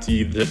back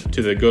to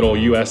the good old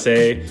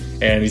USA.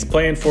 And he's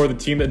playing for the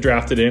team that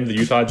drafted him, the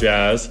Utah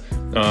Jazz.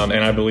 And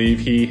I believe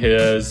he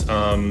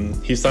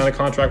signed a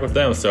contract with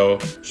them. So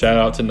shout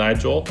out to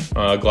Nigel.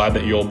 Glad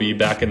that you'll be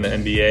back in the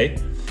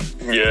NBA.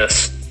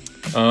 Yes.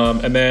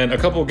 And then a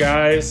couple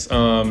guys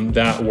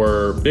that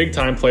were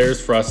big-time players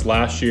for us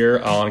last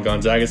year on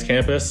Gonzaga's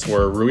campus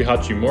were Rui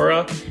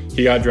Hachimura.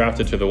 He got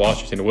drafted to the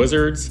Washington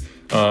Wizards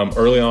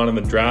early on in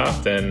the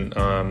draft,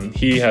 and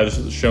he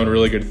has shown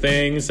really good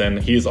things. And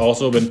he's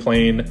also been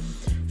playing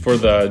for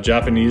the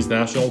Japanese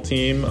national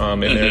team in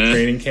their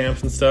training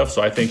camps and stuff.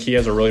 So I think he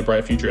has a really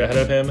bright future ahead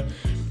of him.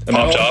 And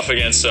popped off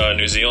against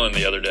New Zealand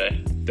the other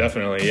day.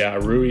 Definitely, yeah.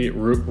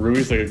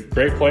 Rui's a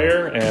great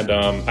player, and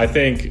I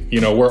think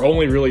we're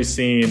only really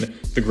seeing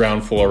the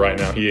ground floor right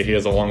now. He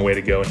has a long way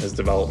to go in his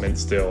development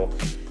still,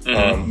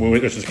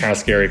 which is kind of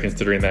scary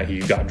considering that he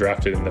got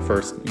drafted in the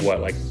first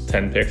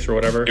 10 picks or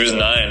whatever. He was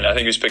 9. I think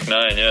he was picked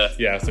 9. Yeah.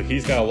 Yeah, so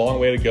he's got a long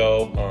way to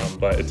go,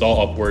 but it's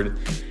all upward.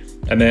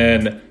 And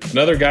then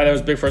another guy that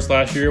was big for us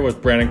last year was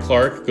Brandon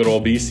Clark, good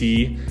old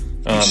BC.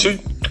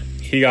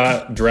 He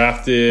got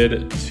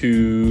drafted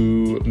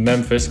to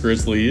Memphis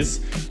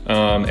Grizzlies,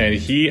 and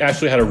he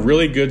actually had a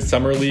really good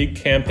summer league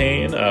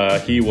campaign.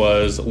 He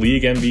was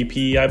league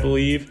MVP, I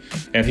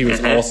believe, and he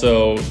was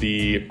also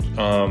the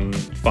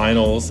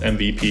finals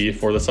MVP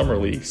for the summer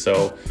league.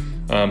 So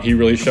he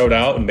really showed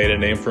out and made a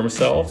name for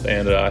himself,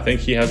 and I think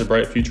he has a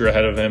bright future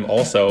ahead of him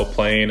also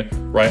playing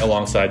right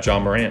alongside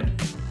John Morant.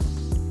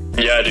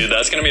 Yeah, dude,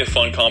 that's going to be a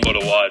fun combo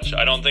to watch.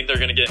 I don't think they're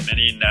going to get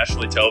many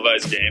nationally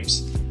televised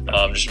games.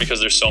 Just because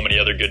there's so many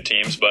other good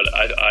teams, but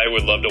I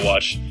would love to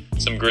watch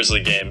some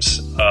Grizzly games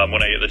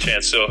when I get the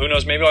chance. So who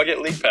knows? Maybe I'll get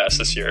League Pass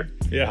this year.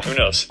 Yeah. Who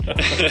knows?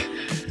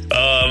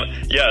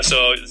 Yeah,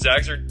 so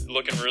Zags are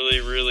looking really,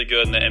 really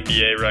good in the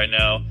NBA right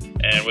now.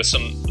 And with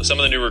some of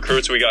the new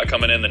recruits we got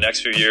coming in the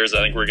next few years,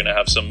 I think we're going to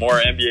have some more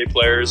NBA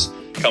players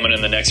coming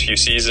in the next few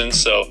seasons.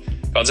 So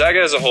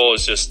Gonzaga as a whole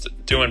is just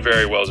doing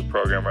very well as a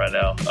program right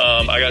now.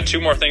 I got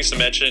 2 more things to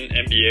mention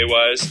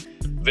NBA-wise.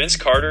 Vince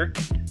Carter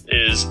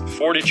is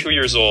 42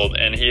 years old,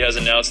 and he has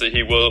announced that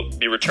he will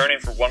be returning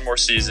for one more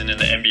season in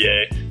the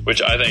NBA,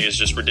 which I think is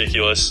just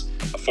ridiculous.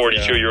 A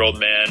 42-year-old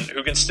man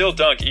who can still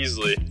dunk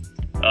easily,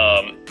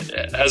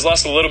 has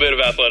lost a little bit of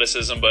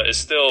athleticism, but is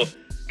still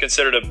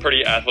considered a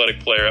pretty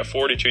athletic player at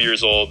 42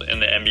 years old in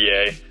the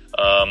NBA.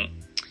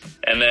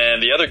 And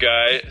then the other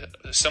guy,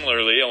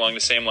 similarly along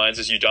the same lines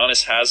as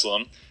Udonis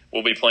Haslem,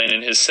 will be playing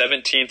in his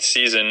 17th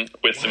season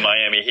with the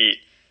Miami Heat.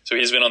 So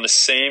he's been on the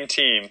same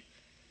team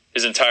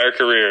his entire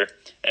career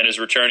and is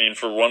returning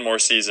for one more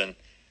season.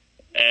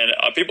 And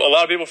a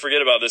lot of people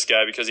forget about this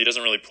guy because he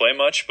doesn't really play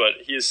much, but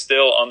he is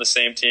still on the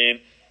same team.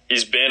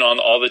 He's been on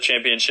all the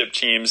championship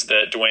teams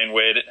that Dwayne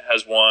Wade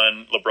has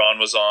won, LeBron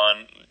was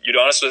on.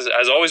 Udonis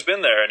has always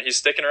been there, and he's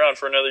sticking around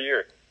for another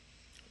year.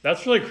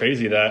 That's really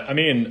crazy.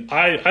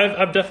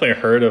 I've definitely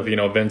heard of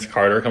Vince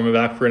Carter coming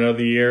back for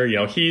another year.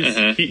 He's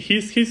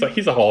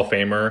a Hall of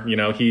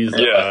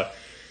Famer.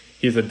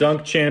 He's a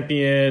dunk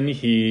champion.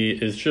 He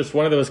is just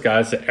one of those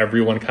guys that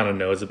everyone kind of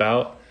knows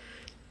about.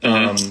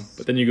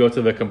 But then you go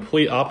to the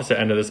complete opposite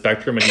end of the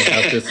spectrum, and you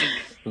have this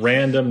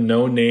random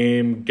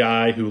no-name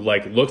guy who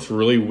looks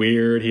really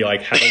weird. He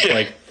has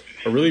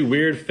a really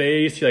weird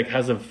face. He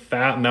has a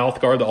fat mouth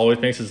guard that always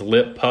makes his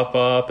lip puff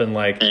up, and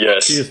he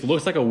just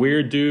looks like a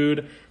weird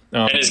dude.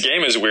 And his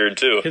game is weird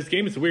too. His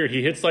game is weird.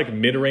 He hits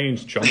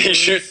mid-range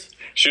jumpers.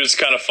 shoots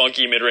kind of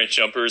funky mid-range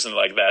jumpers, and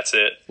like that's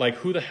it. Like,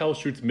 who the hell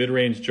shoots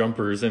mid-range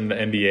jumpers in the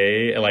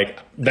NBA? Like,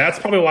 that's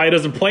probably why he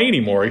doesn't play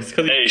anymore.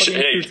 Hey,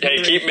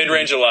 keep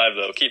mid-range alive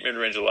though. Keep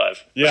mid-range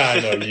alive. Yeah, I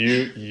know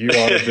you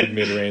are a big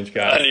mid-range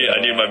guy.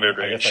 I need my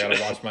mid-range. I guess I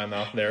gotta watch my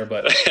mouth there,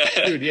 but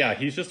dude, yeah,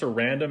 he's just a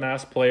random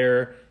ass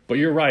player. But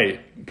you're right.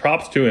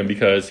 Props to him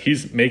because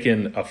he's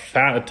making a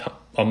fat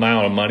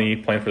amount of money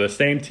playing for the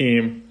same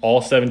team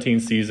all 17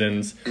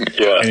 seasons.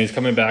 Yeah. And he's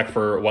coming back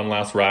for one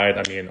last ride.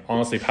 I mean,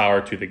 honestly, power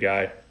to the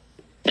guy.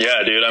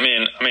 Yeah, dude. I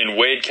mean,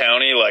 Wade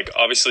County, like,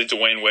 obviously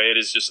Dwayne Wade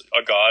is just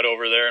a god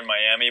over there in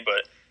Miami,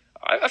 but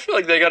I feel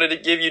like they got to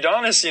give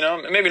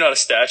Udonis, maybe not a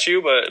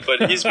statue,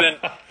 but he's been,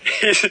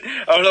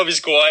 I don't know if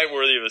he's quite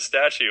worthy of a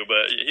statue,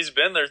 but he's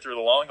been there through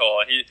the long haul,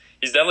 and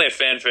he's definitely a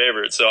fan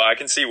favorite, so I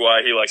can see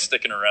why he likes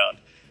sticking around.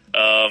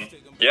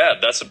 Yeah,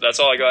 that's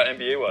all I got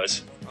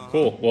NBA-wise.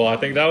 Cool. Well, I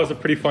think that was a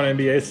pretty fun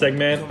NBA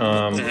segment.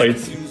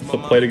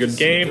 Played a good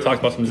game, talked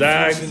about some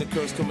Zags.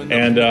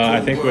 And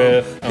I think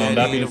with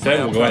that being said,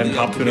 we'll go ahead and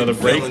hop to another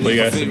break, play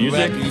you guys some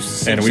music,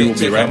 and we will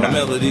be right back.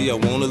 I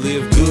wanna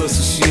live good,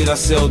 so shit, I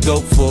sell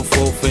dope for a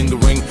 4-finger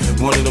ring.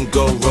 One of them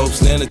gold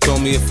ropes. Nana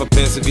told me if I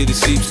pass, I get a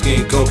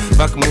sheepskin coat. If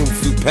I can move a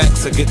few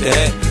packs, I get the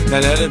hat.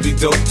 Now that'd be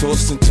dope.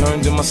 Tossed and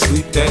turned in my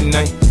sleep that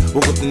night.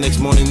 Woke up the next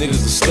morning,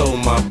 niggas have stole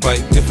my bike.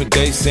 Different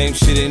day, same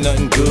shit, ain't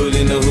nothing good.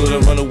 In the hood,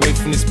 I run away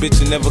from this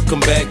bitch and never come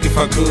back if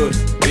I could.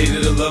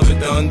 Needed to love it,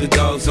 the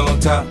underdogs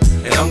on top.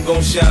 And I'm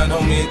gon' shine,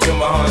 homie, until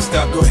my heart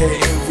stop. Go ahead,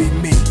 envy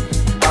me.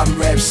 I'm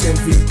Raps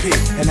MVP,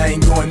 and I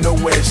ain't going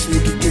nowhere, so you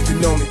can get to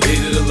know me.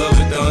 Needed to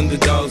love it, the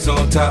underdogs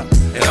on top.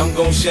 And I'm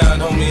gon' shine,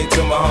 homie,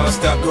 until my heart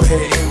stop. Go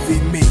ahead, envy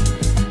me.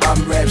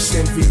 I'm Raps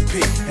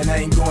MVP, and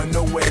I ain't going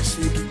nowhere,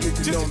 so you can get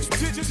to know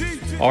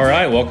me. All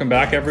right, welcome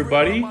back,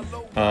 everybody.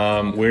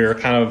 We're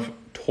kind of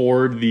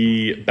toward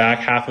the back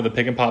half of the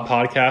Pick and Pop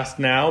podcast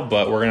now,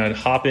 but we're going to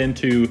hop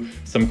into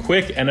some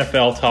quick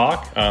NFL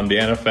talk. The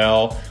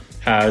NFL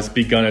has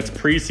begun its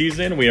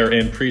preseason. We are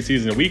in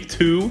preseason week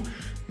 2.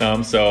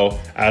 So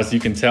as you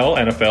can tell,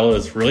 NFL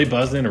is really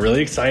buzzing,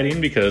 really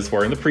exciting because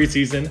we're in the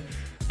preseason.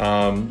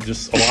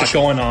 Just a lot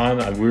going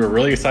on. We were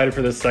really excited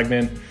for this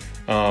segment.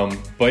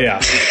 But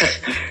yeah,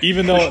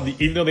 even though the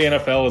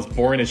NFL is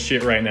boring as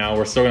shit right now,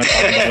 we're still going to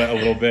talk about it a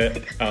little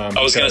bit.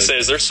 I was going to say,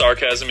 is there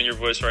sarcasm in your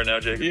voice right now,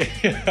 Jake?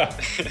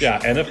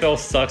 Yeah, NFL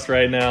sucks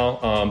right now.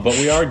 But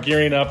we are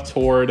gearing up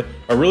toward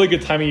a really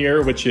good time of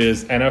year, which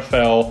is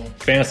NFL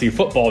fantasy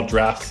football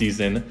draft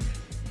season,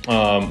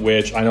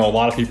 which I know a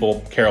lot of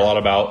people care a lot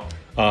about.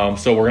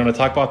 So we're going to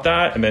talk about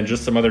that and then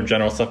just some other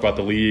general stuff about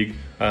the league.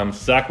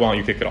 Zach, why don't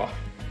you kick it off?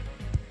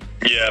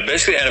 Yeah,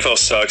 basically NFL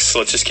sucks.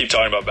 Let's just keep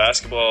talking about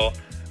basketball.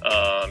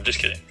 Just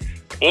kidding.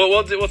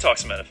 We'll talk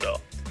some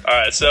NFL. All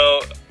right,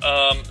 so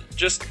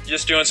just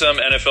doing some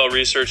NFL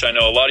research. I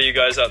know a lot of you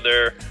guys out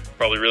there are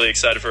probably really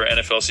excited for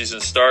NFL season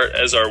to start,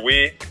 as are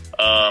we.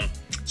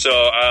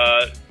 So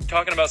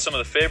talking about some of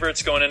the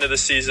favorites going into the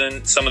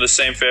season, some of the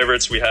same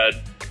favorites we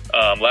had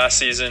last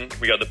season.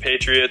 We got the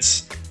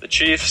Patriots, the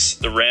Chiefs,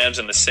 the Rams,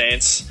 and the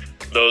Saints.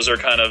 Those are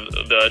kind of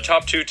the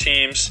top 2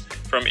 teams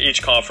from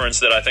each conference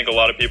that I think a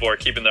lot of people are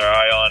keeping their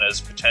eye on as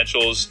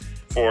potentials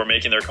for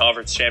making their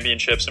conference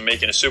championships and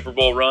making a Super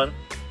Bowl run.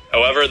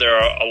 However, there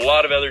are a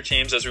lot of other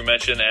teams, as we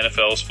mentioned. The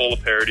NFL is full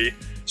of parity.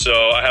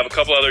 So I have a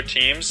couple other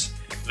teams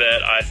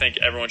that I think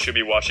everyone should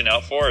be watching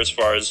out for as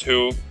far as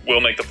who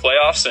will make the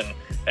playoffs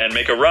and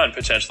make a run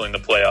potentially in the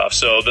playoffs.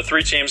 So the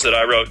 3 teams that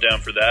I wrote down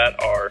for that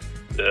are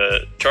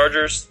the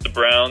Chargers, the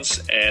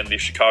Browns, and the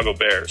Chicago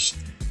Bears.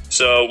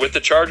 So with the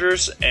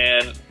Chargers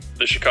and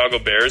the Chicago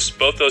Bears,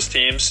 both those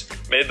teams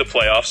made the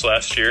playoffs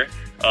last year,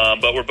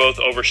 but were both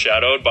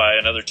overshadowed by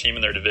another team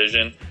in their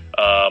division.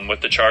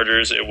 With the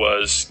Chargers, it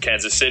was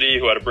Kansas City,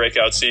 who had a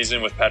breakout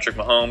season with Patrick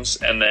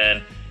Mahomes, and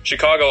then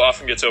Chicago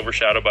often gets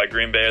overshadowed by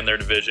Green Bay in their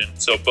division.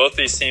 So both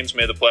these teams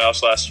made the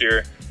playoffs last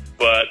year,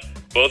 but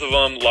both of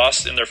them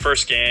lost in their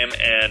first game,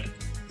 and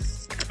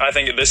I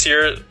think this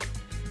year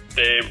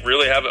they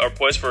really are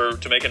poised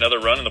to make another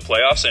run in the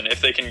playoffs, and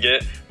if they can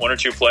get 1 or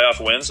 2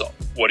 playoff wins,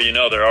 what do you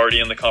know? They're already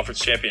in the conference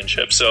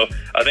championship. So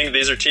I think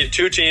these are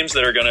 2 teams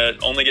that are going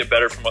to only get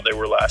better from what they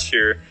were last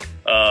year,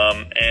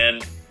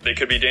 and they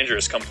could be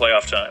dangerous come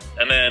playoff time.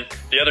 And then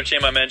the other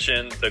team I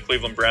mentioned, the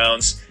Cleveland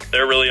Browns,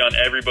 they're really on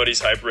everybody's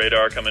hype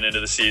radar coming into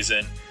the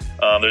season.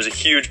 There's a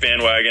huge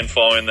bandwagon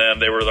following them.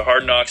 They were the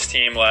Hard Knocks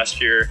team last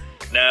year.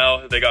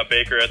 Now they got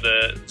Baker at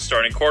the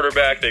starting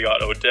quarterback. They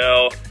got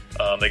Odell.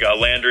 They got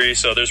Landry.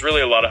 So there's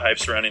really a lot of hype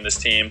surrounding this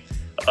team.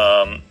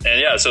 And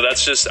yeah, so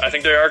that's just, I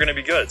think they are going to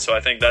be good. So I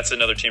think that's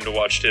another team to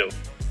watch too.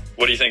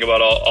 What do you think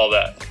about all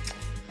that?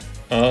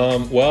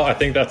 Well, I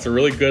think that's a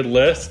really good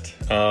list.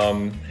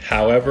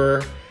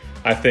 However,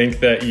 I think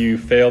that you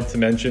failed to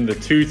mention the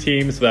 2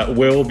 teams that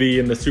will be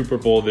in the Super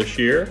Bowl this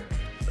year.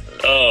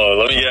 Oh,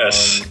 let me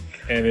guess.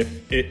 And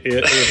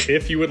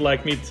if you would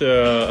like me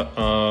to,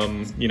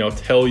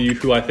 tell you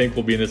who I think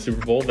will be in the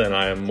Super Bowl, then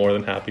I am more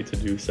than happy to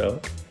do so.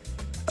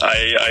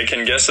 I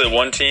can guess that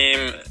one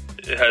team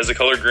has the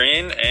color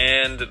green,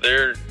 and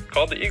they're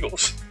called the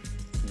Eagles.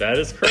 That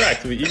is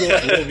correct. The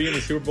Eagles will be in the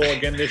Super Bowl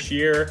again this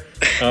year.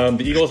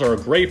 The Eagles are a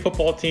great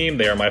football team.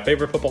 They are my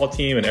favorite football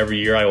team, and every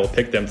year I will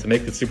pick them to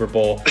make the Super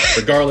Bowl,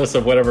 regardless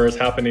of whatever is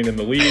happening in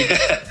the league.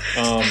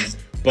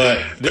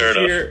 But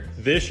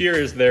this year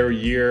is their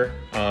year.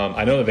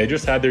 I know that they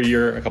just had their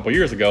year a couple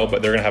years ago,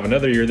 but they're going to have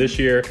another year this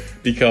year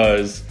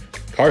because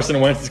Carson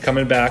Wentz is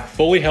coming back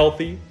fully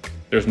healthy.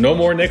 There's no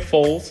more Nick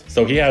Foles,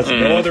 so he has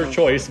no other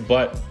choice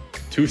but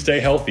to stay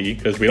healthy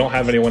because we don't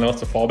have anyone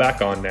else to fall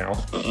back on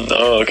now.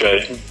 Oh,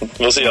 okay.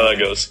 We'll see how that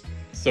goes.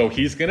 So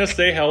he's going to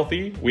stay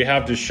healthy. We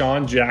have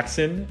Deshaun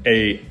Jackson,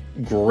 a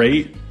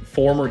great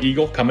former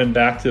Eagle, coming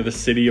back to the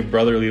city of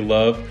brotherly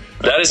love.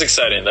 That is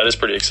exciting. That is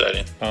pretty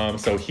exciting.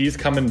 So he's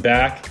coming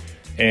back,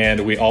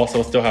 and we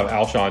also still have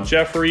Alshon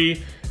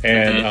Jeffrey,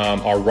 and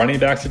our running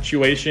back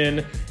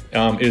situation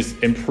is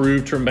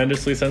improved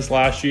tremendously since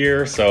last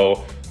year.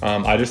 So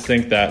I just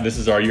think that this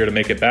is our year to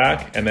make it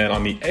back. And then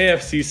on the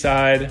AFC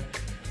side,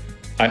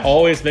 I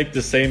always make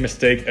the same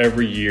mistake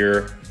every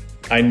year.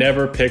 I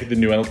never pick the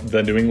New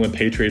England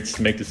Patriots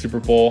to make the Super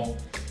Bowl.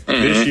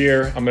 This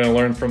year, I'm going to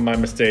learn from my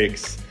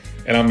mistakes,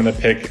 and I'm going to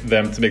pick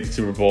them to make the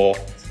Super Bowl.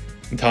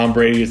 And Tom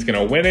Brady is going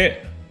to win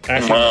it.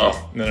 Actually,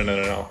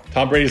 no.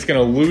 Tom Brady is going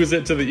to lose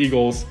it to the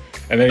Eagles,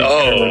 and then he's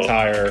going to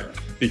retire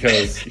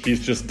because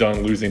he's just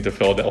done losing to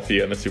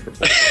Philadelphia in the Super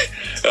Bowl.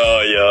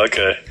 Oh, yeah,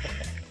 okay.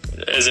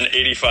 As an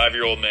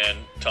 85-year-old man,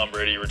 Tom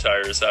Brady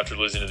retires after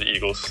losing to the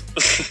Eagles.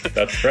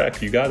 That's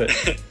correct. You got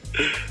it.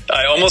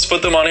 I almost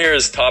put them on here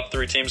as top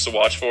 3 teams to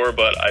watch for,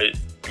 but I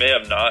may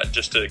have not,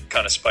 just to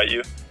kind of spite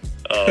you.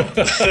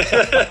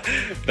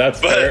 That's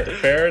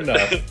fair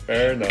enough.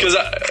 Fair enough. Because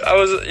I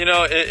was,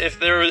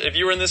 if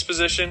you were in this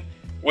position,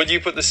 would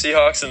you put the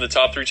Seahawks in the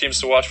top 3 teams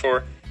to watch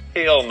for?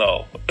 Hell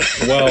no.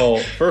 Well,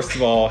 first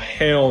of all,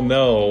 hell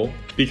no,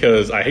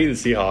 because I hate the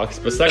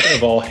Seahawks. But second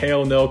of all,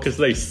 hell no, because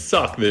they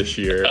suck this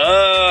year.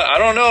 I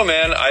don't know,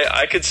 man.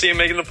 I could see them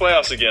making the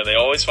playoffs again. They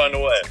always find a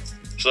way.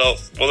 So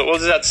we'll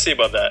just have to see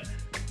about that.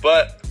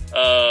 But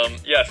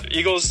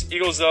Eagles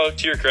though,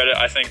 to your credit,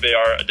 I think they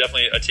are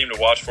definitely a team to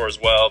watch for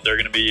as well. They're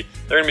gonna be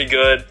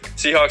good.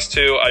 Seahawks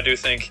too. I do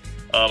think,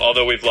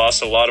 although we've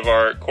lost a lot of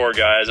our core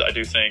guys, I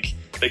do think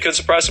they could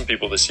surprise some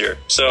people this year.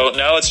 So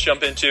now let's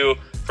jump into,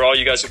 for all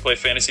you guys who play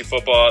fantasy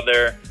football out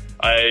there,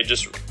 I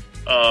just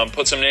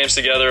put some names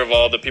together of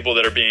all the people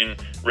that are being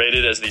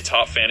rated as the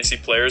top fantasy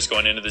players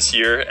going into this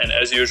year. And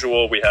as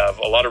usual, we have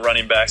a lot of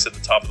running backs at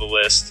the top of the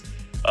list.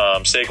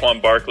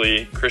 Saquon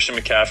Barkley, Christian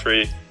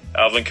McCaffrey,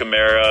 Alvin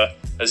Kamara,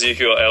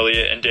 Ezekiel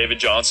Elliott, and David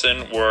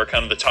Johnson were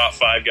kind of the top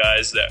 5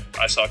 guys that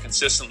I saw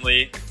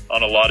consistently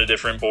on a lot of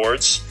different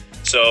boards.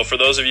 So for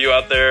those of you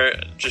out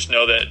there, just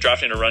know that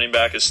drafting a running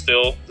back is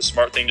still the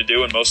smart thing to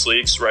do in most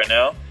leagues right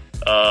now.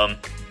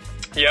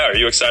 Are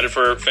you excited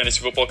for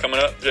fantasy football coming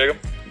up, Jacob?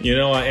 I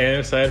am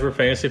excited for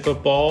fantasy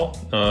football.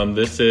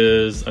 This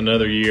is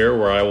another year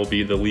where I will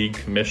be the league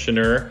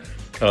commissioner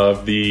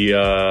of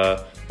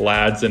the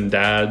Lads and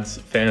Dads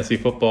Fantasy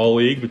Football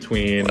League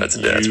between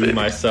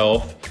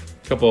myself,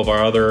 a couple of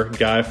our other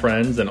guy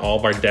friends, and all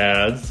of our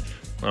dads.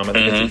 I think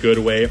it's a good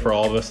way for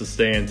all of us to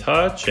stay in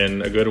touch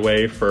and a good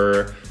way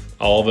for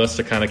all of us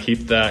to kind of keep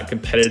that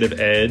competitive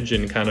edge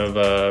and kind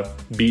of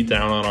beat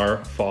down on our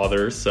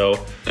fathers. So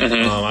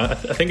I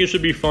think it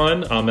should be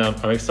fun. I'm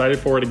excited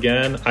for it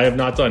again. I have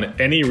not done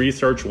any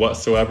research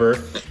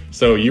whatsoever.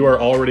 So you are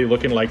already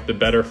looking like the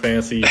better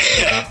fantasy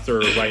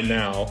drafter right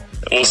now.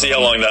 We'll see how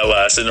long that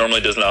lasts. It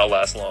normally does not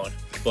last long.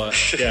 But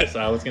yes,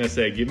 I was going to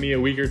say, give me a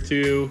week or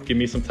two. Give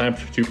me some time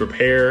to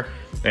prepare.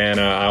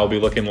 And I'll be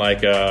looking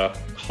like a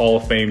Hall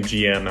of Fame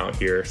GM out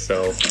here.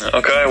 So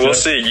okay, we'll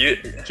see.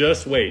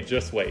 Just wait.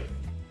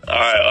 All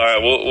right.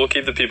 We'll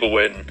keep the people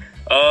waiting.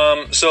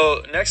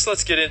 So next,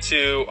 let's get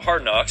into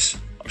Hard Knocks.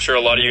 I'm sure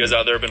a lot of you guys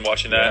out there have been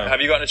watching that. Yeah.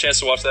 Have you gotten a chance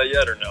to watch that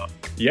yet, or no?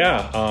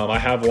 Yeah, I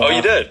have watched. Oh,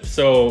 you did?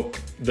 So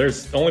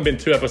there's only been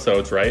 2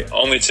 episodes, right?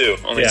 Only two.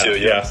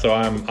 Yeah. So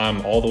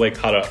I'm all the way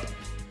caught up.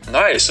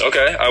 Nice.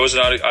 Okay.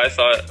 I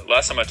thought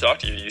last time I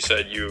talked to you, you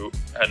said you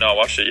had not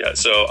watched it yet.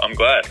 So I'm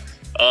glad.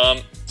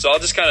 So I'll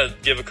just kind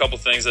of give a couple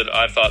things that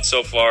I've thought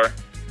so far.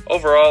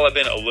 Overall, I've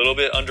been a little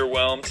bit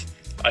underwhelmed.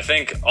 I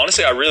think,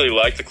 honestly, I really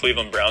liked the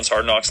Cleveland Browns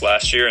Hard Knocks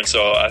last year, and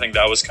so I think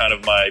that was kind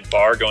of my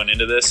bar going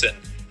into this, and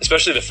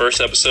especially the first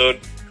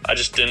episode, I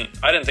didn't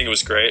think it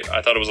was great.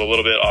 I thought it was a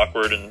little bit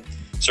awkward in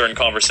certain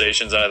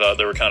conversations, and I thought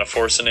they were kind of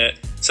forcing it.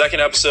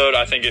 Second episode,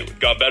 I think it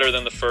got better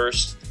than the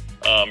first.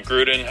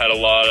 Gruden had a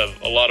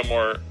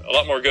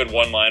lot more good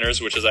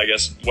one-liners, which is, I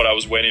guess, what I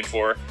was waiting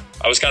for.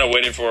 I was kind of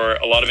waiting for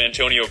a lot of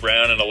Antonio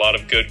Brown and a lot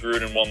of good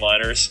Gruden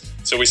one-liners.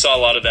 So we saw a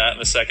lot of that in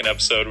the second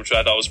episode, which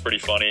I thought was pretty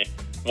funny.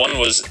 One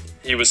was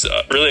he was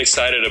really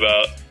excited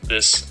about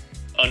this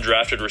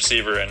undrafted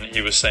receiver, and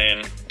he was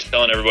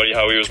telling everybody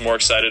how he was more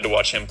excited to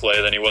watch him play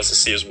than he was to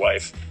see his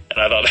wife. And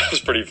I thought that was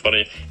pretty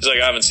funny. He's like,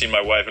 I haven't seen my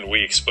wife in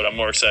weeks, but I'm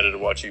more excited to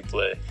watch you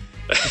play.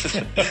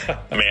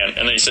 Man. And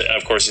then he said,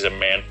 of course, he's a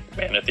man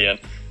at the end.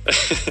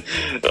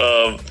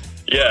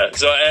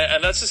 So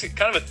that's just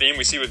kind of a theme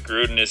we see with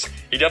Gruden is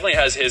he definitely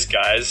has his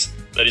guys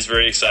that he's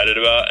very excited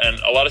about. And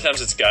a lot of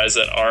times it's guys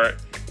that aren't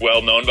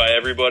well known by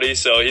everybody.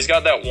 So he's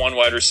got that one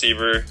wide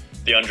receiver,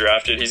 the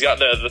undrafted. He's got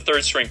the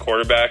third string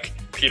quarterback,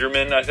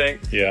 Peterman, I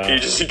think. Yeah. He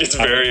just gets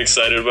very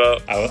excited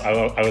about.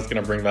 I was going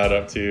to bring that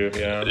up too.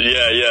 Yeah.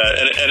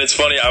 Yeah. And it's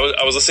funny.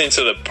 I was listening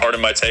to the Part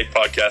of My Take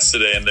podcast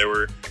today, and they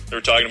were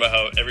talking about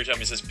how every time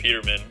he says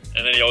Peterman,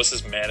 and then he always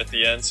says man at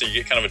the end, so you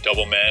get kind of a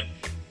double man.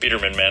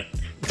 Peterman, man.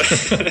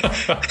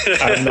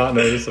 I have not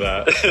noticed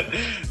that.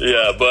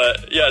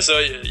 So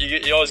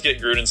you always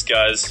get Gruden's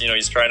guys.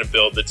 He's trying to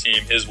build the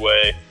team his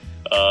way,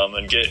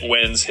 and get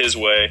wins his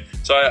way.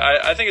 So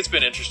I think it's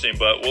been interesting,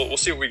 but we'll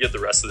see what we get the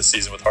rest of the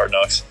season with Hard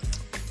Knocks.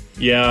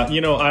 Yeah,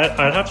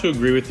 I'd have to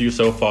agree with you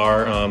so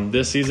far.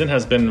 This season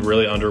has been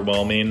really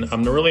underwhelming.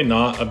 I'm really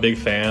not a big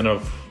fan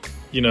of,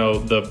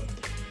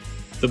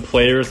 the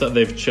players that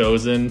they've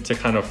chosen to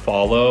kind of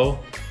follow.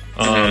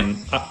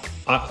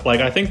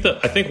 I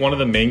think one of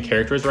the main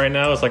characters right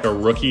now is like a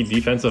rookie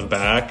defensive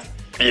back.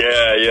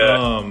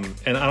 Yeah.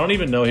 And I don't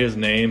even know his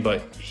name,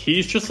 but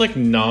he's just like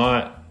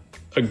not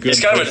a good.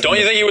 He's kind of. Don't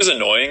you think he was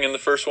annoying in the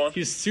first one?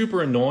 He's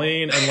super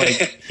annoying,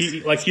 and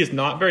he's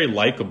not very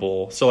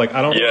likable. So I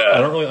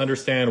don't really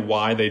understand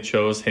why they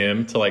chose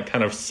him to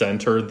kind of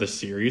center the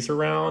series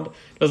around.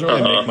 Doesn't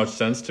really make much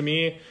sense to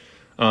me.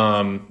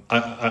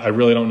 I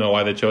really don't know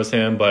why they chose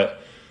him,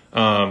 but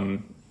I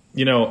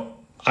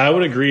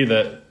would agree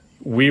that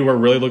we were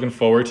really looking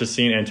forward to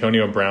seeing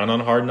Antonio Brown on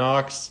Hard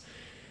Knocks.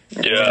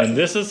 Yeah. And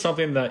this is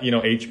something that,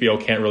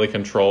 HBO can't really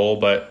control,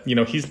 but,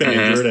 he's been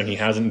injured and he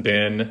hasn't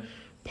been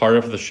part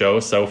of the show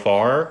so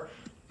far.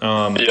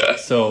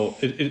 So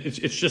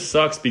it just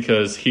sucks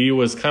because he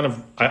was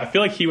I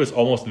feel like he was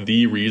almost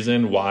the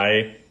reason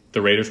why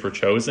the Raiders were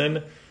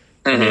chosen.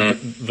 I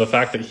mean, the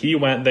fact that he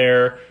went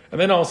there, and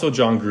then also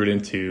John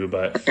Gruden too,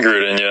 but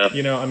Gruden, yeah.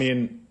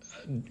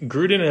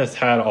 Gruden has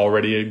had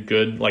already a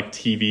good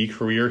TV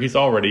career. He's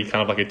already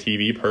kind of like a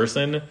TV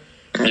person.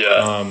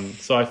 Yeah.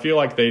 So I feel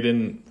like they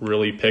didn't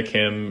really pick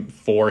him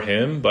for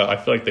him, but I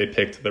feel like they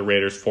picked the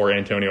Raiders for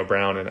Antonio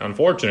Brown, and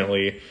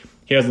unfortunately,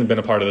 he hasn't been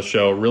a part of the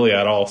show really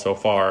at all so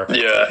far.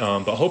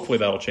 Yeah. But hopefully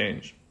that'll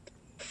change.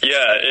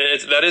 Yeah,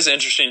 that is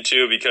interesting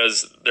too,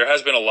 because there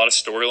has been a lot of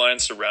storylines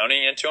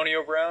surrounding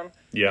Antonio Brown.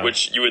 Yeah.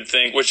 Which you would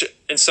think, which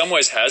in some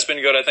ways has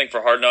been good, I think,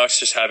 for Hard Knocks,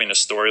 just having a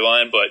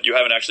storyline, but you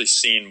haven't actually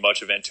seen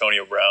much of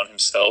Antonio Brown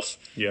himself.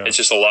 Yeah. It's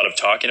just a lot of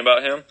talking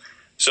about him.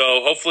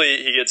 So hopefully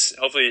he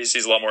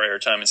sees a lot more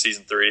airtime in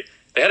season 3.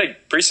 They had a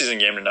preseason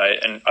game tonight,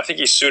 and I think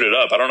he suited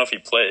up. I don't know if he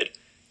played,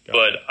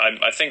 but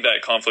I think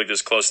that conflict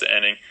is close to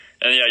ending.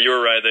 And yeah, you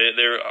were right.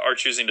 They are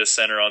choosing to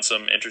center on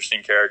some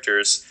interesting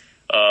characters.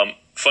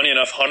 Funny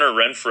enough, Hunter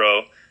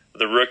Renfrow,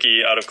 the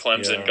rookie out of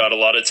Clemson, got a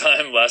lot of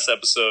time last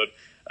episode.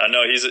 I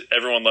know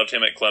everyone loved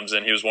him at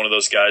Clemson. He was one of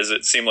those guys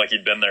that seemed like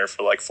he'd been there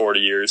for 40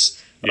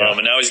 years.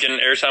 And now he's getting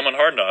airtime on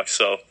Hard Knocks,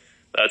 so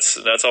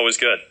that's always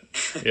good.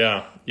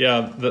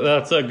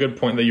 That's a good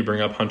point that you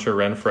bring up Hunter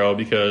Renfrow,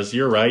 because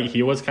you're right.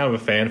 He was kind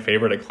of a fan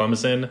favorite at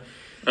Clemson.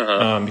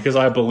 Because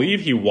I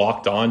believe he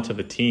walked on to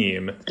the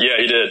team. Yeah,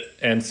 he did.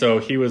 And so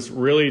he was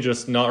really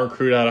just not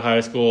recruited out of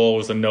high school,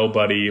 was a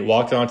nobody,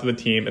 walked onto the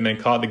team, and then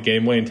caught the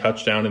game-winning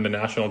touchdown in the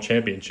national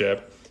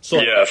championship. So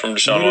from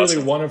Deshaun literally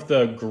Watson. One of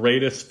the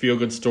greatest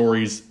feel-good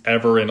stories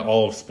ever in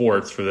all of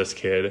sports for this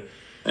kid.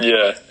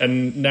 Yeah.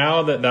 And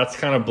now that that's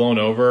kind of blown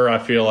over, I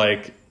feel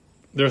like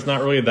there's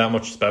not really that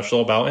much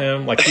special about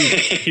him.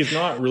 He's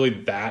not really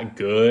that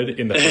good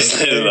in the first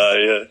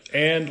place.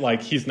 And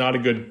he's not a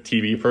good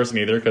TV person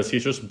either, because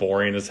he's just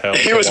boring as hell.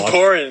 He was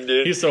boring,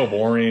 dude. He's so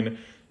boring.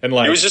 And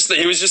he was just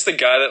the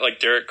guy that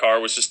Derek Carr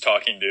was just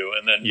talking to,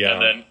 and then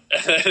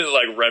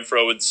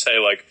Renfrow would say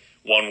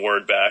one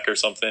word back or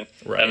something,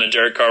 right. And then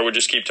Derek Carr would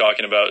just keep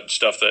talking about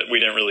stuff that we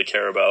didn't really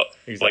care about,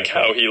 exactly.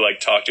 How he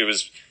talked to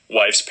his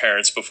wife's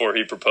parents before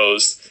he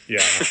proposed.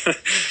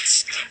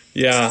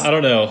 Yeah, I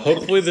don't know.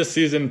 Hopefully this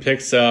season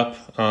picks up,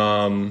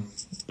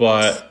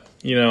 but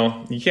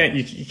you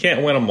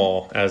can't win them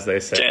all, as they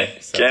say.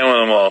 Can't win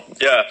them all.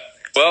 Yeah.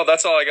 Well,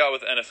 that's all I got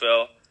with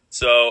NFL.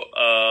 So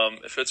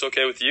if it's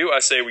okay with you, I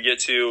say we get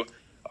to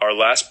our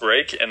last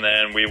break, and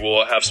then we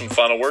will have some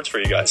final words for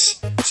you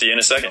guys. See you in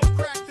a second.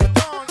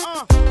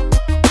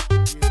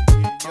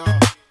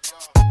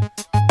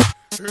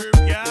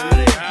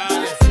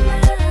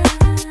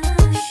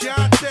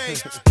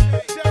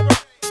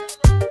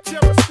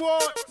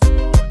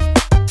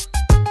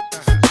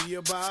 Be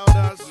about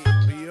us,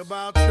 be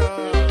about you.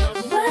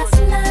 What's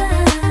love?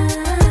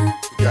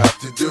 Got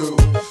to do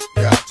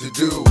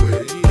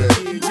it.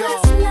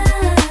 What's love?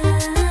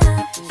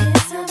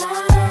 It's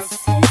about us,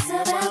 it's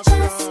about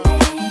just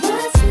me.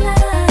 What's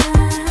love?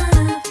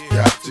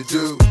 Got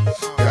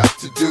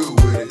to do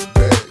it,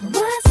 baby.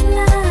 What's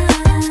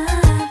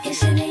love? It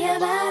should be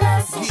about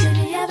us, it should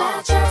be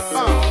about just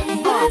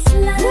me. What's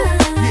love?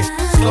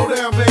 Yeah, slow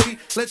down, baby.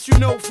 Let you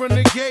know from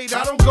the gate,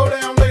 I don't go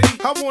down, lady.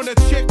 I want a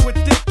chick with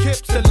thick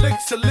hips that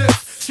licks her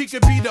lips. She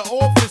could be the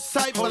office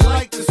type, but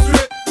like the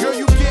strip. Girl,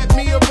 you get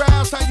me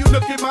aroused, how you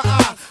look in my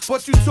eye.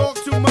 But you talk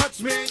too much,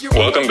 man.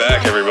 Welcome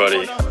back,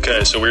 everybody.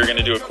 Okay, so we're going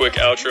to do a quick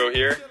outro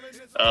here.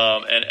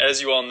 And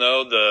as you all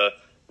know, the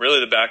really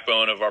the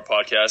backbone of our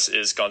podcast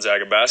is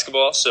Gonzaga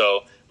basketball.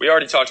 So we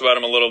already talked about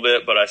them a little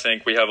bit, but I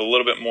think we have a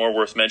little bit more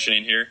worth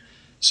mentioning here.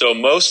 So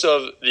most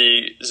of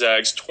the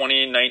Zags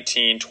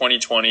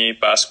 2019-2020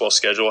 basketball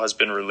schedule has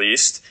been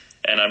released,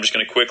 and I'm just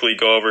going to quickly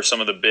go over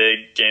some of the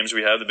big games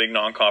we have, the big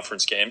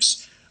non-conference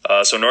games.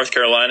 So North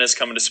Carolina is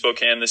coming to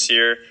Spokane this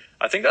year.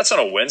 I think that's on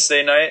a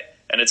Wednesday night,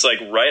 and it's like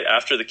right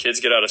after the kids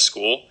get out of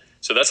school.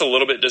 So that's a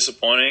little bit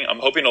disappointing. I'm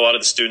hoping a lot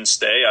of the students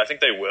stay. I think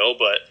they will,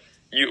 but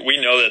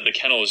we know that the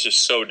kennel is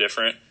just so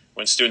different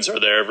when students are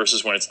there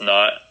versus when it's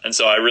not. And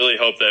so I really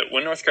hope that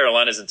when North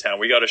Carolina is in town,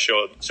 we got to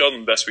show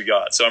them the best we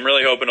got. So I'm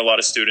really hoping a lot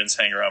of students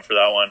hang around for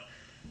that one.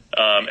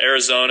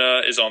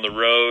 Arizona is on the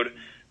road,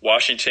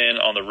 Washington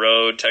on the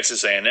road,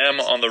 Texas A&M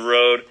on the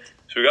road.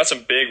 So we got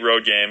some big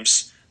road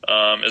games,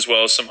 as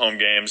well as some home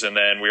games. And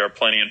then we are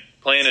playing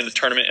in the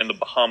tournament in the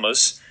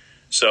Bahamas.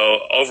 So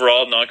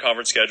overall,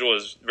 non-conference schedule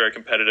is very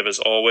competitive as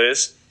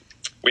always.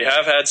 We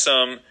have had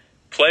some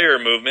player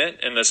movement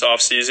in this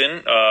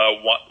offseason.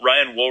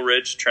 Ryan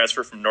Woolridge,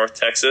 transfer from North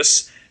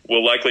Texas,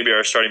 will likely be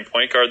our starting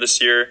point guard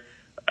this year.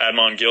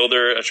 Admon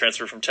Gilder, a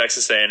transfer from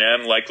Texas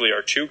A&M, likely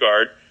our two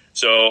guard.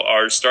 So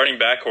our starting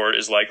backcourt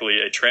is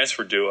likely a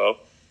transfer duo.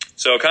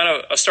 So kind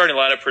of a starting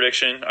lineup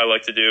prediction I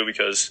like to do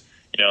because,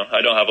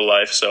 I don't have a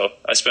life, so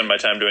I spend my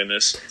time doing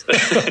this.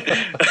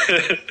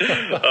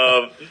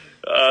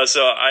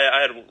 So I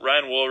had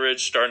Ryan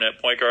Woolridge starting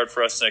at point guard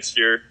for us next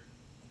year.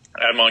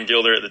 Admon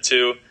Gilder at the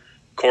 2.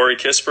 Corey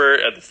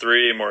Kispert at the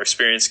 3, a more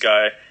experienced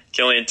guy.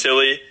 Killian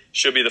Tilly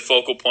should be the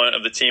focal point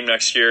of the team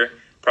next year,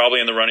 probably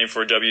in the running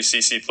for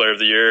WCC Player of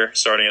the Year,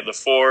 starting at the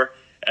 4.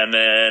 And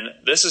then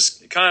this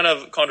is kind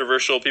of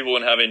controversial, people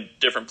when having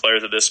different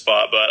players at this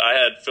spot, but I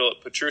had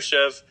Filip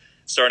Petrusev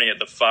starting at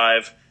the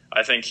 5.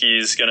 I think he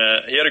had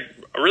a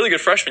really good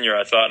freshman year,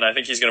 I thought, and I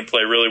think he's going to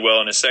play really well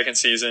in his second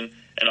season.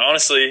 And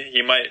honestly,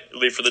 he might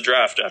leave for the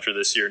draft after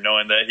this year,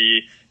 knowing that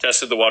he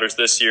tested the waters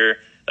this year.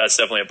 That's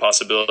definitely a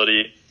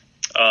possibility.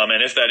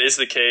 And if that is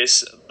the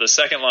case, the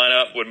second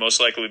lineup would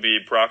most likely be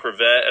Brock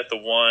Rivette at the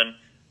 1,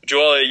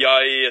 Joel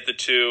Ayayi at the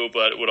 2,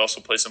 but would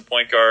also play some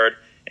point guard,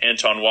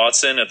 Anton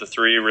Watson at the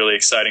 3, really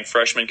exciting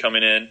freshman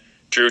coming in,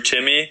 Drew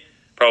Timme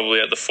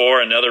probably at the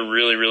 4, another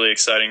really, really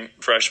exciting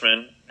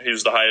freshman. He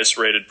was the highest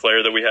rated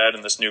player that we had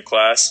in this new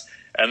class.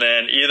 And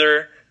then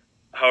either,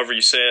 however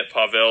you say it,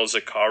 Pavel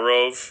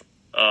Zakharov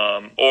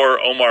or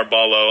Omar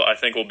Ballo, I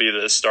think will be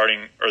the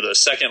starting or the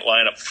second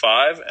lineup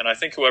 5. And I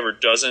think whoever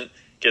doesn't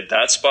get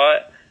that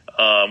spot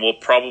will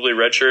probably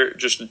redshirt,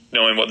 just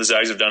knowing what the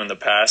Zags have done in the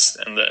past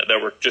and that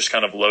we're just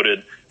kind of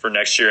loaded for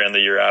next year and the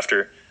year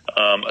after.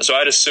 So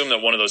I'd assume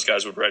that one of those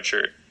guys would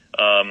redshirt.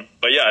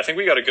 But yeah, I think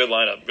we got a good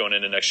lineup going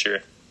into next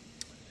year.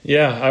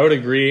 Yeah, I would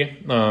agree.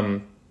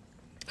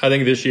 I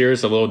think this year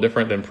is a little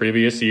different than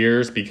previous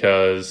years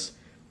because,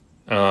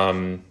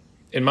 in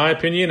my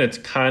opinion, it's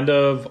kind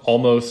of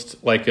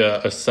almost like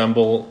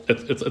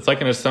it's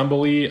like an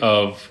assembly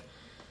of,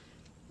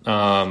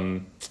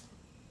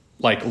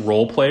 like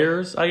role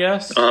players, I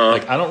guess.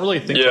 Like I don't really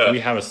think that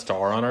we have a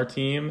star on our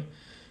team.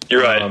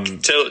 You're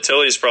right.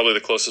 Tilly is probably the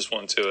closest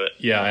one to it.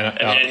 Yeah,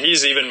 and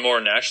he's even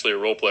more naturally a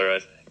role player, I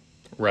think.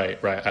 Right.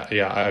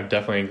 Yeah, I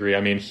definitely agree.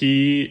 I mean,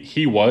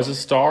 he was a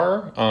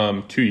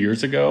star 2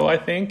 years ago, I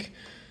think.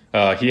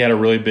 He had a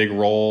really big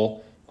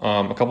role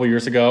a couple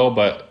years ago,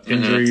 but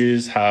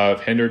injuries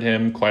have hindered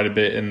him quite a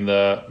bit in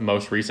the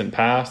most recent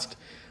past.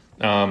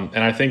 And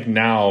I think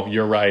now,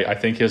 you're right, I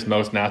think his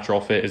most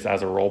natural fit is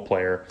as a role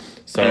player.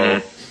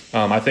 So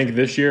I think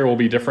this year will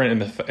be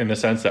different in the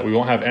sense that we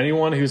won't have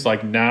anyone who's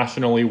like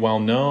nationally well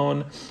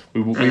known.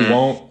 We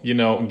won't,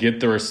 get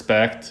the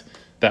respect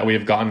that we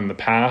have gotten in the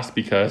past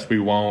because we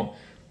won't,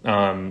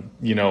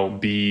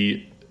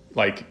 be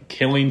like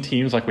killing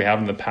teams like we have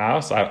in the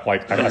past.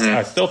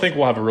 I still think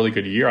we'll have a really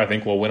good year. I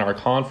think we'll win our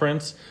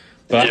conference,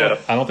 but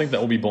I don't think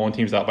that we'll be blowing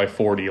teams out by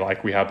 40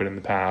 like we have been in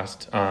the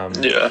past. I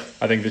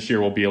think this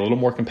year will be a little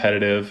more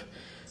competitive.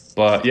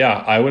 But yeah,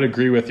 I would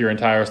agree with your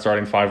entire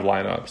starting 5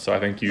 lineup. So I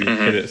think you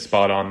hit it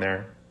spot on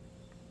there.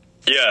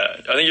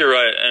 Yeah, I think you're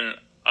right, and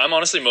I'm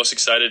honestly most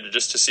excited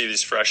to see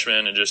these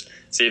freshmen and just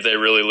see if they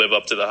really live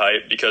up to the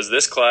hype because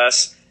this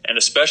class, and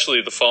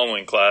especially the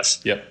following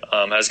class,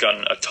 has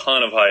gotten a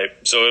ton of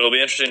hype. So it'll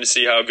be interesting to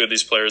see how good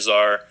these players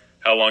are,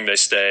 how long they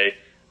stay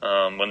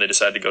when they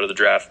decide to go to the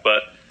draft.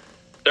 But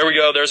there we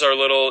go. There's our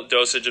little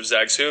dosage of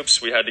Zags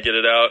Hoops. We had to get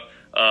it out.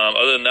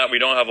 Other than that, we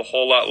don't have a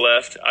whole lot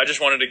left. I just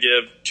wanted to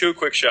give 2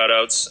 quick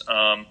shout-outs.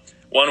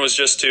 One was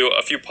just to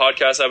a few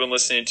podcasts I've been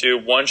listening to.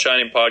 One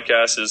Shining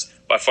Podcast is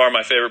by far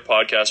my favorite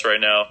podcast right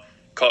now.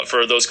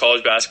 For those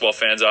college basketball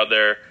fans out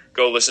there,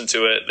 go listen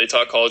to it. They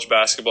talk college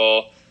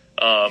basketball.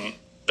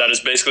 That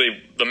is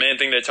basically the main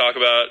thing they talk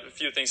about, a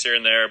few things here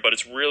and there, but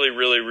it's really,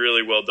 really,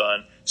 really well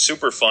done.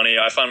 Super funny.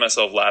 I find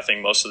myself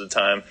laughing most of the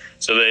time.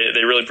 So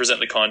they really present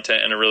the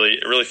content in a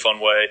really fun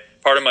way.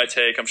 Part of my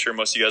take, I'm sure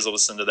most of you guys will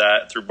listen to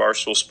that through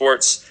Barstool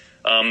Sports.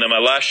 Then my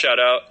last shout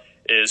out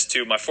is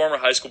to my former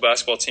high school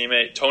basketball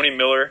teammate, Tony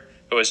Miller,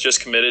 who has just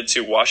committed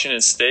to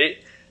Washington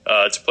State.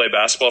 to play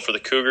basketball for the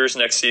Cougars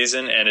next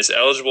season and is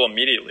eligible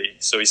immediately.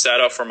 So he sat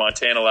out for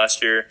Montana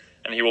last year,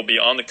 and he will be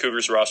on the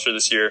Cougars roster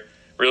this year.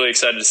 Really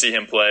excited to see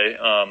him play.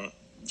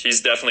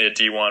 He's definitely a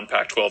D1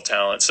 Pac-12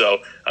 talent, so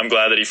I'm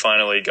glad that he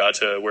finally got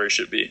to where he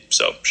should be.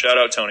 So shout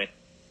out, Tony.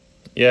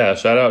 Yeah,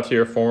 shout out to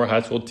your former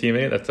high school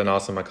teammate. That's an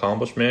awesome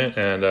accomplishment,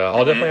 and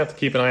I'll definitely have to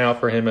keep an eye out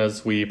for him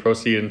as we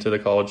proceed into the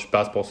college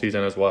basketball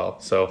season as well.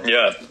 So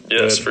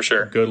yes, for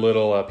sure. Good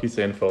little piece of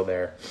info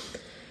there.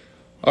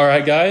 All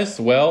right, guys.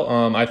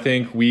 Well, I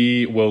think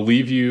we will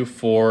leave you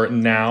for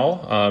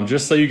now.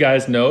 Just so you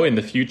guys know, in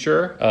the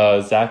future,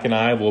 Zach and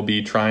I will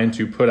be trying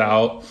to put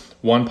out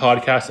one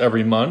podcast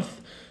every month,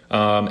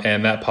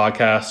 and that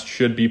podcast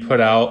should be put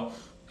out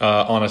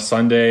on a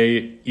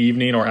Sunday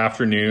evening or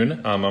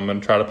afternoon. I'm going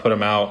to try to put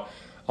them out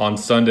on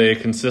Sunday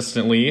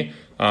consistently.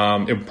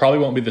 It probably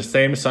won't be the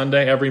same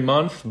Sunday every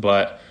month,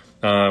 but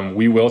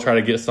we will try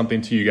to get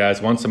something to you guys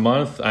once a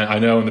month. I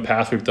know in the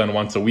past we've done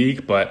once a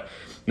week, but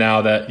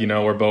now that,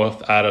 we're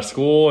both out of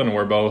school and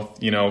we're both,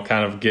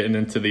 kind of getting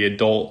into the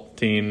adult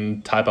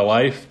teen type of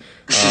life,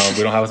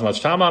 we don't have as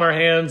much time on our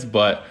hands.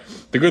 But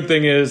the good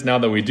thing is now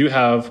that we do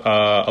have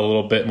a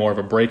little bit more of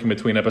a break in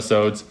between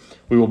episodes,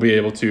 we will be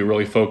able to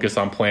really focus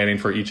on planning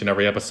for each and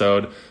every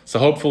episode. So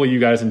hopefully you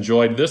guys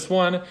enjoyed this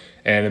one.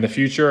 And in the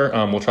future,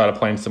 we'll try to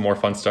plan some more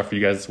fun stuff for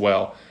you guys as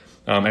well.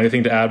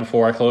 Anything to add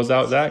before I close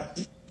out, Zach?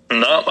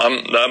 No,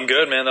 I'm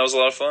good, man. That was a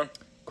lot of fun.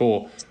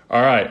 Cool.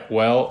 All right.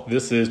 Well,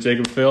 this is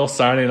Jacob Phil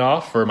signing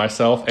off for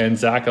myself and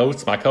Zach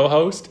Oates, my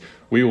co-host.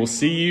 We will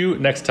see you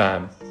next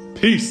time.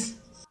 Peace.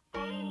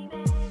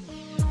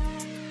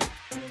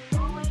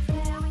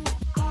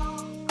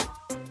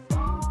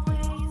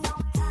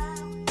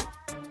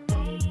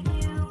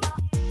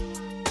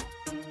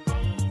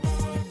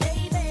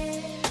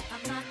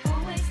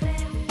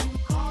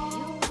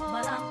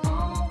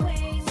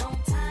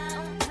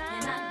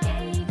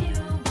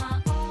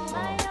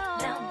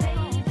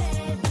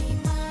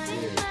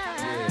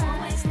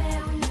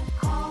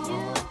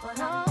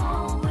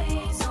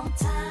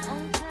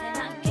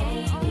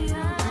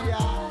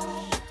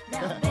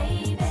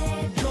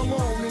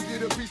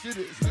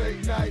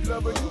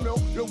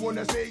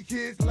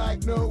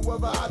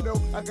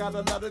 I got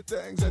a lot of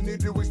things I need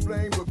to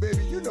explain, but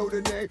baby, you know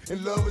the name,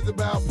 and love is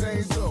about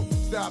pain. So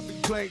stop the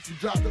complaints and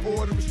drop the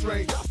order of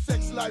restraint. Our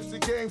sex life's a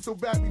game, so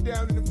back me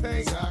down in the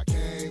pain. I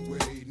can't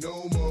wait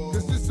no more,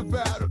 'cause it's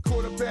about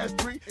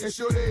 3:15, and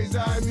sure days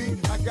I mean,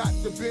 I got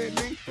the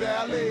Bentley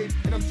Ballet,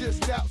 and I'm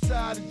just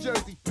outside of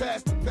Jersey,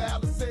 past the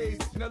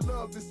Palisades, and I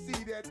love to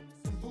see that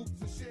some boots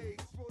and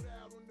shades.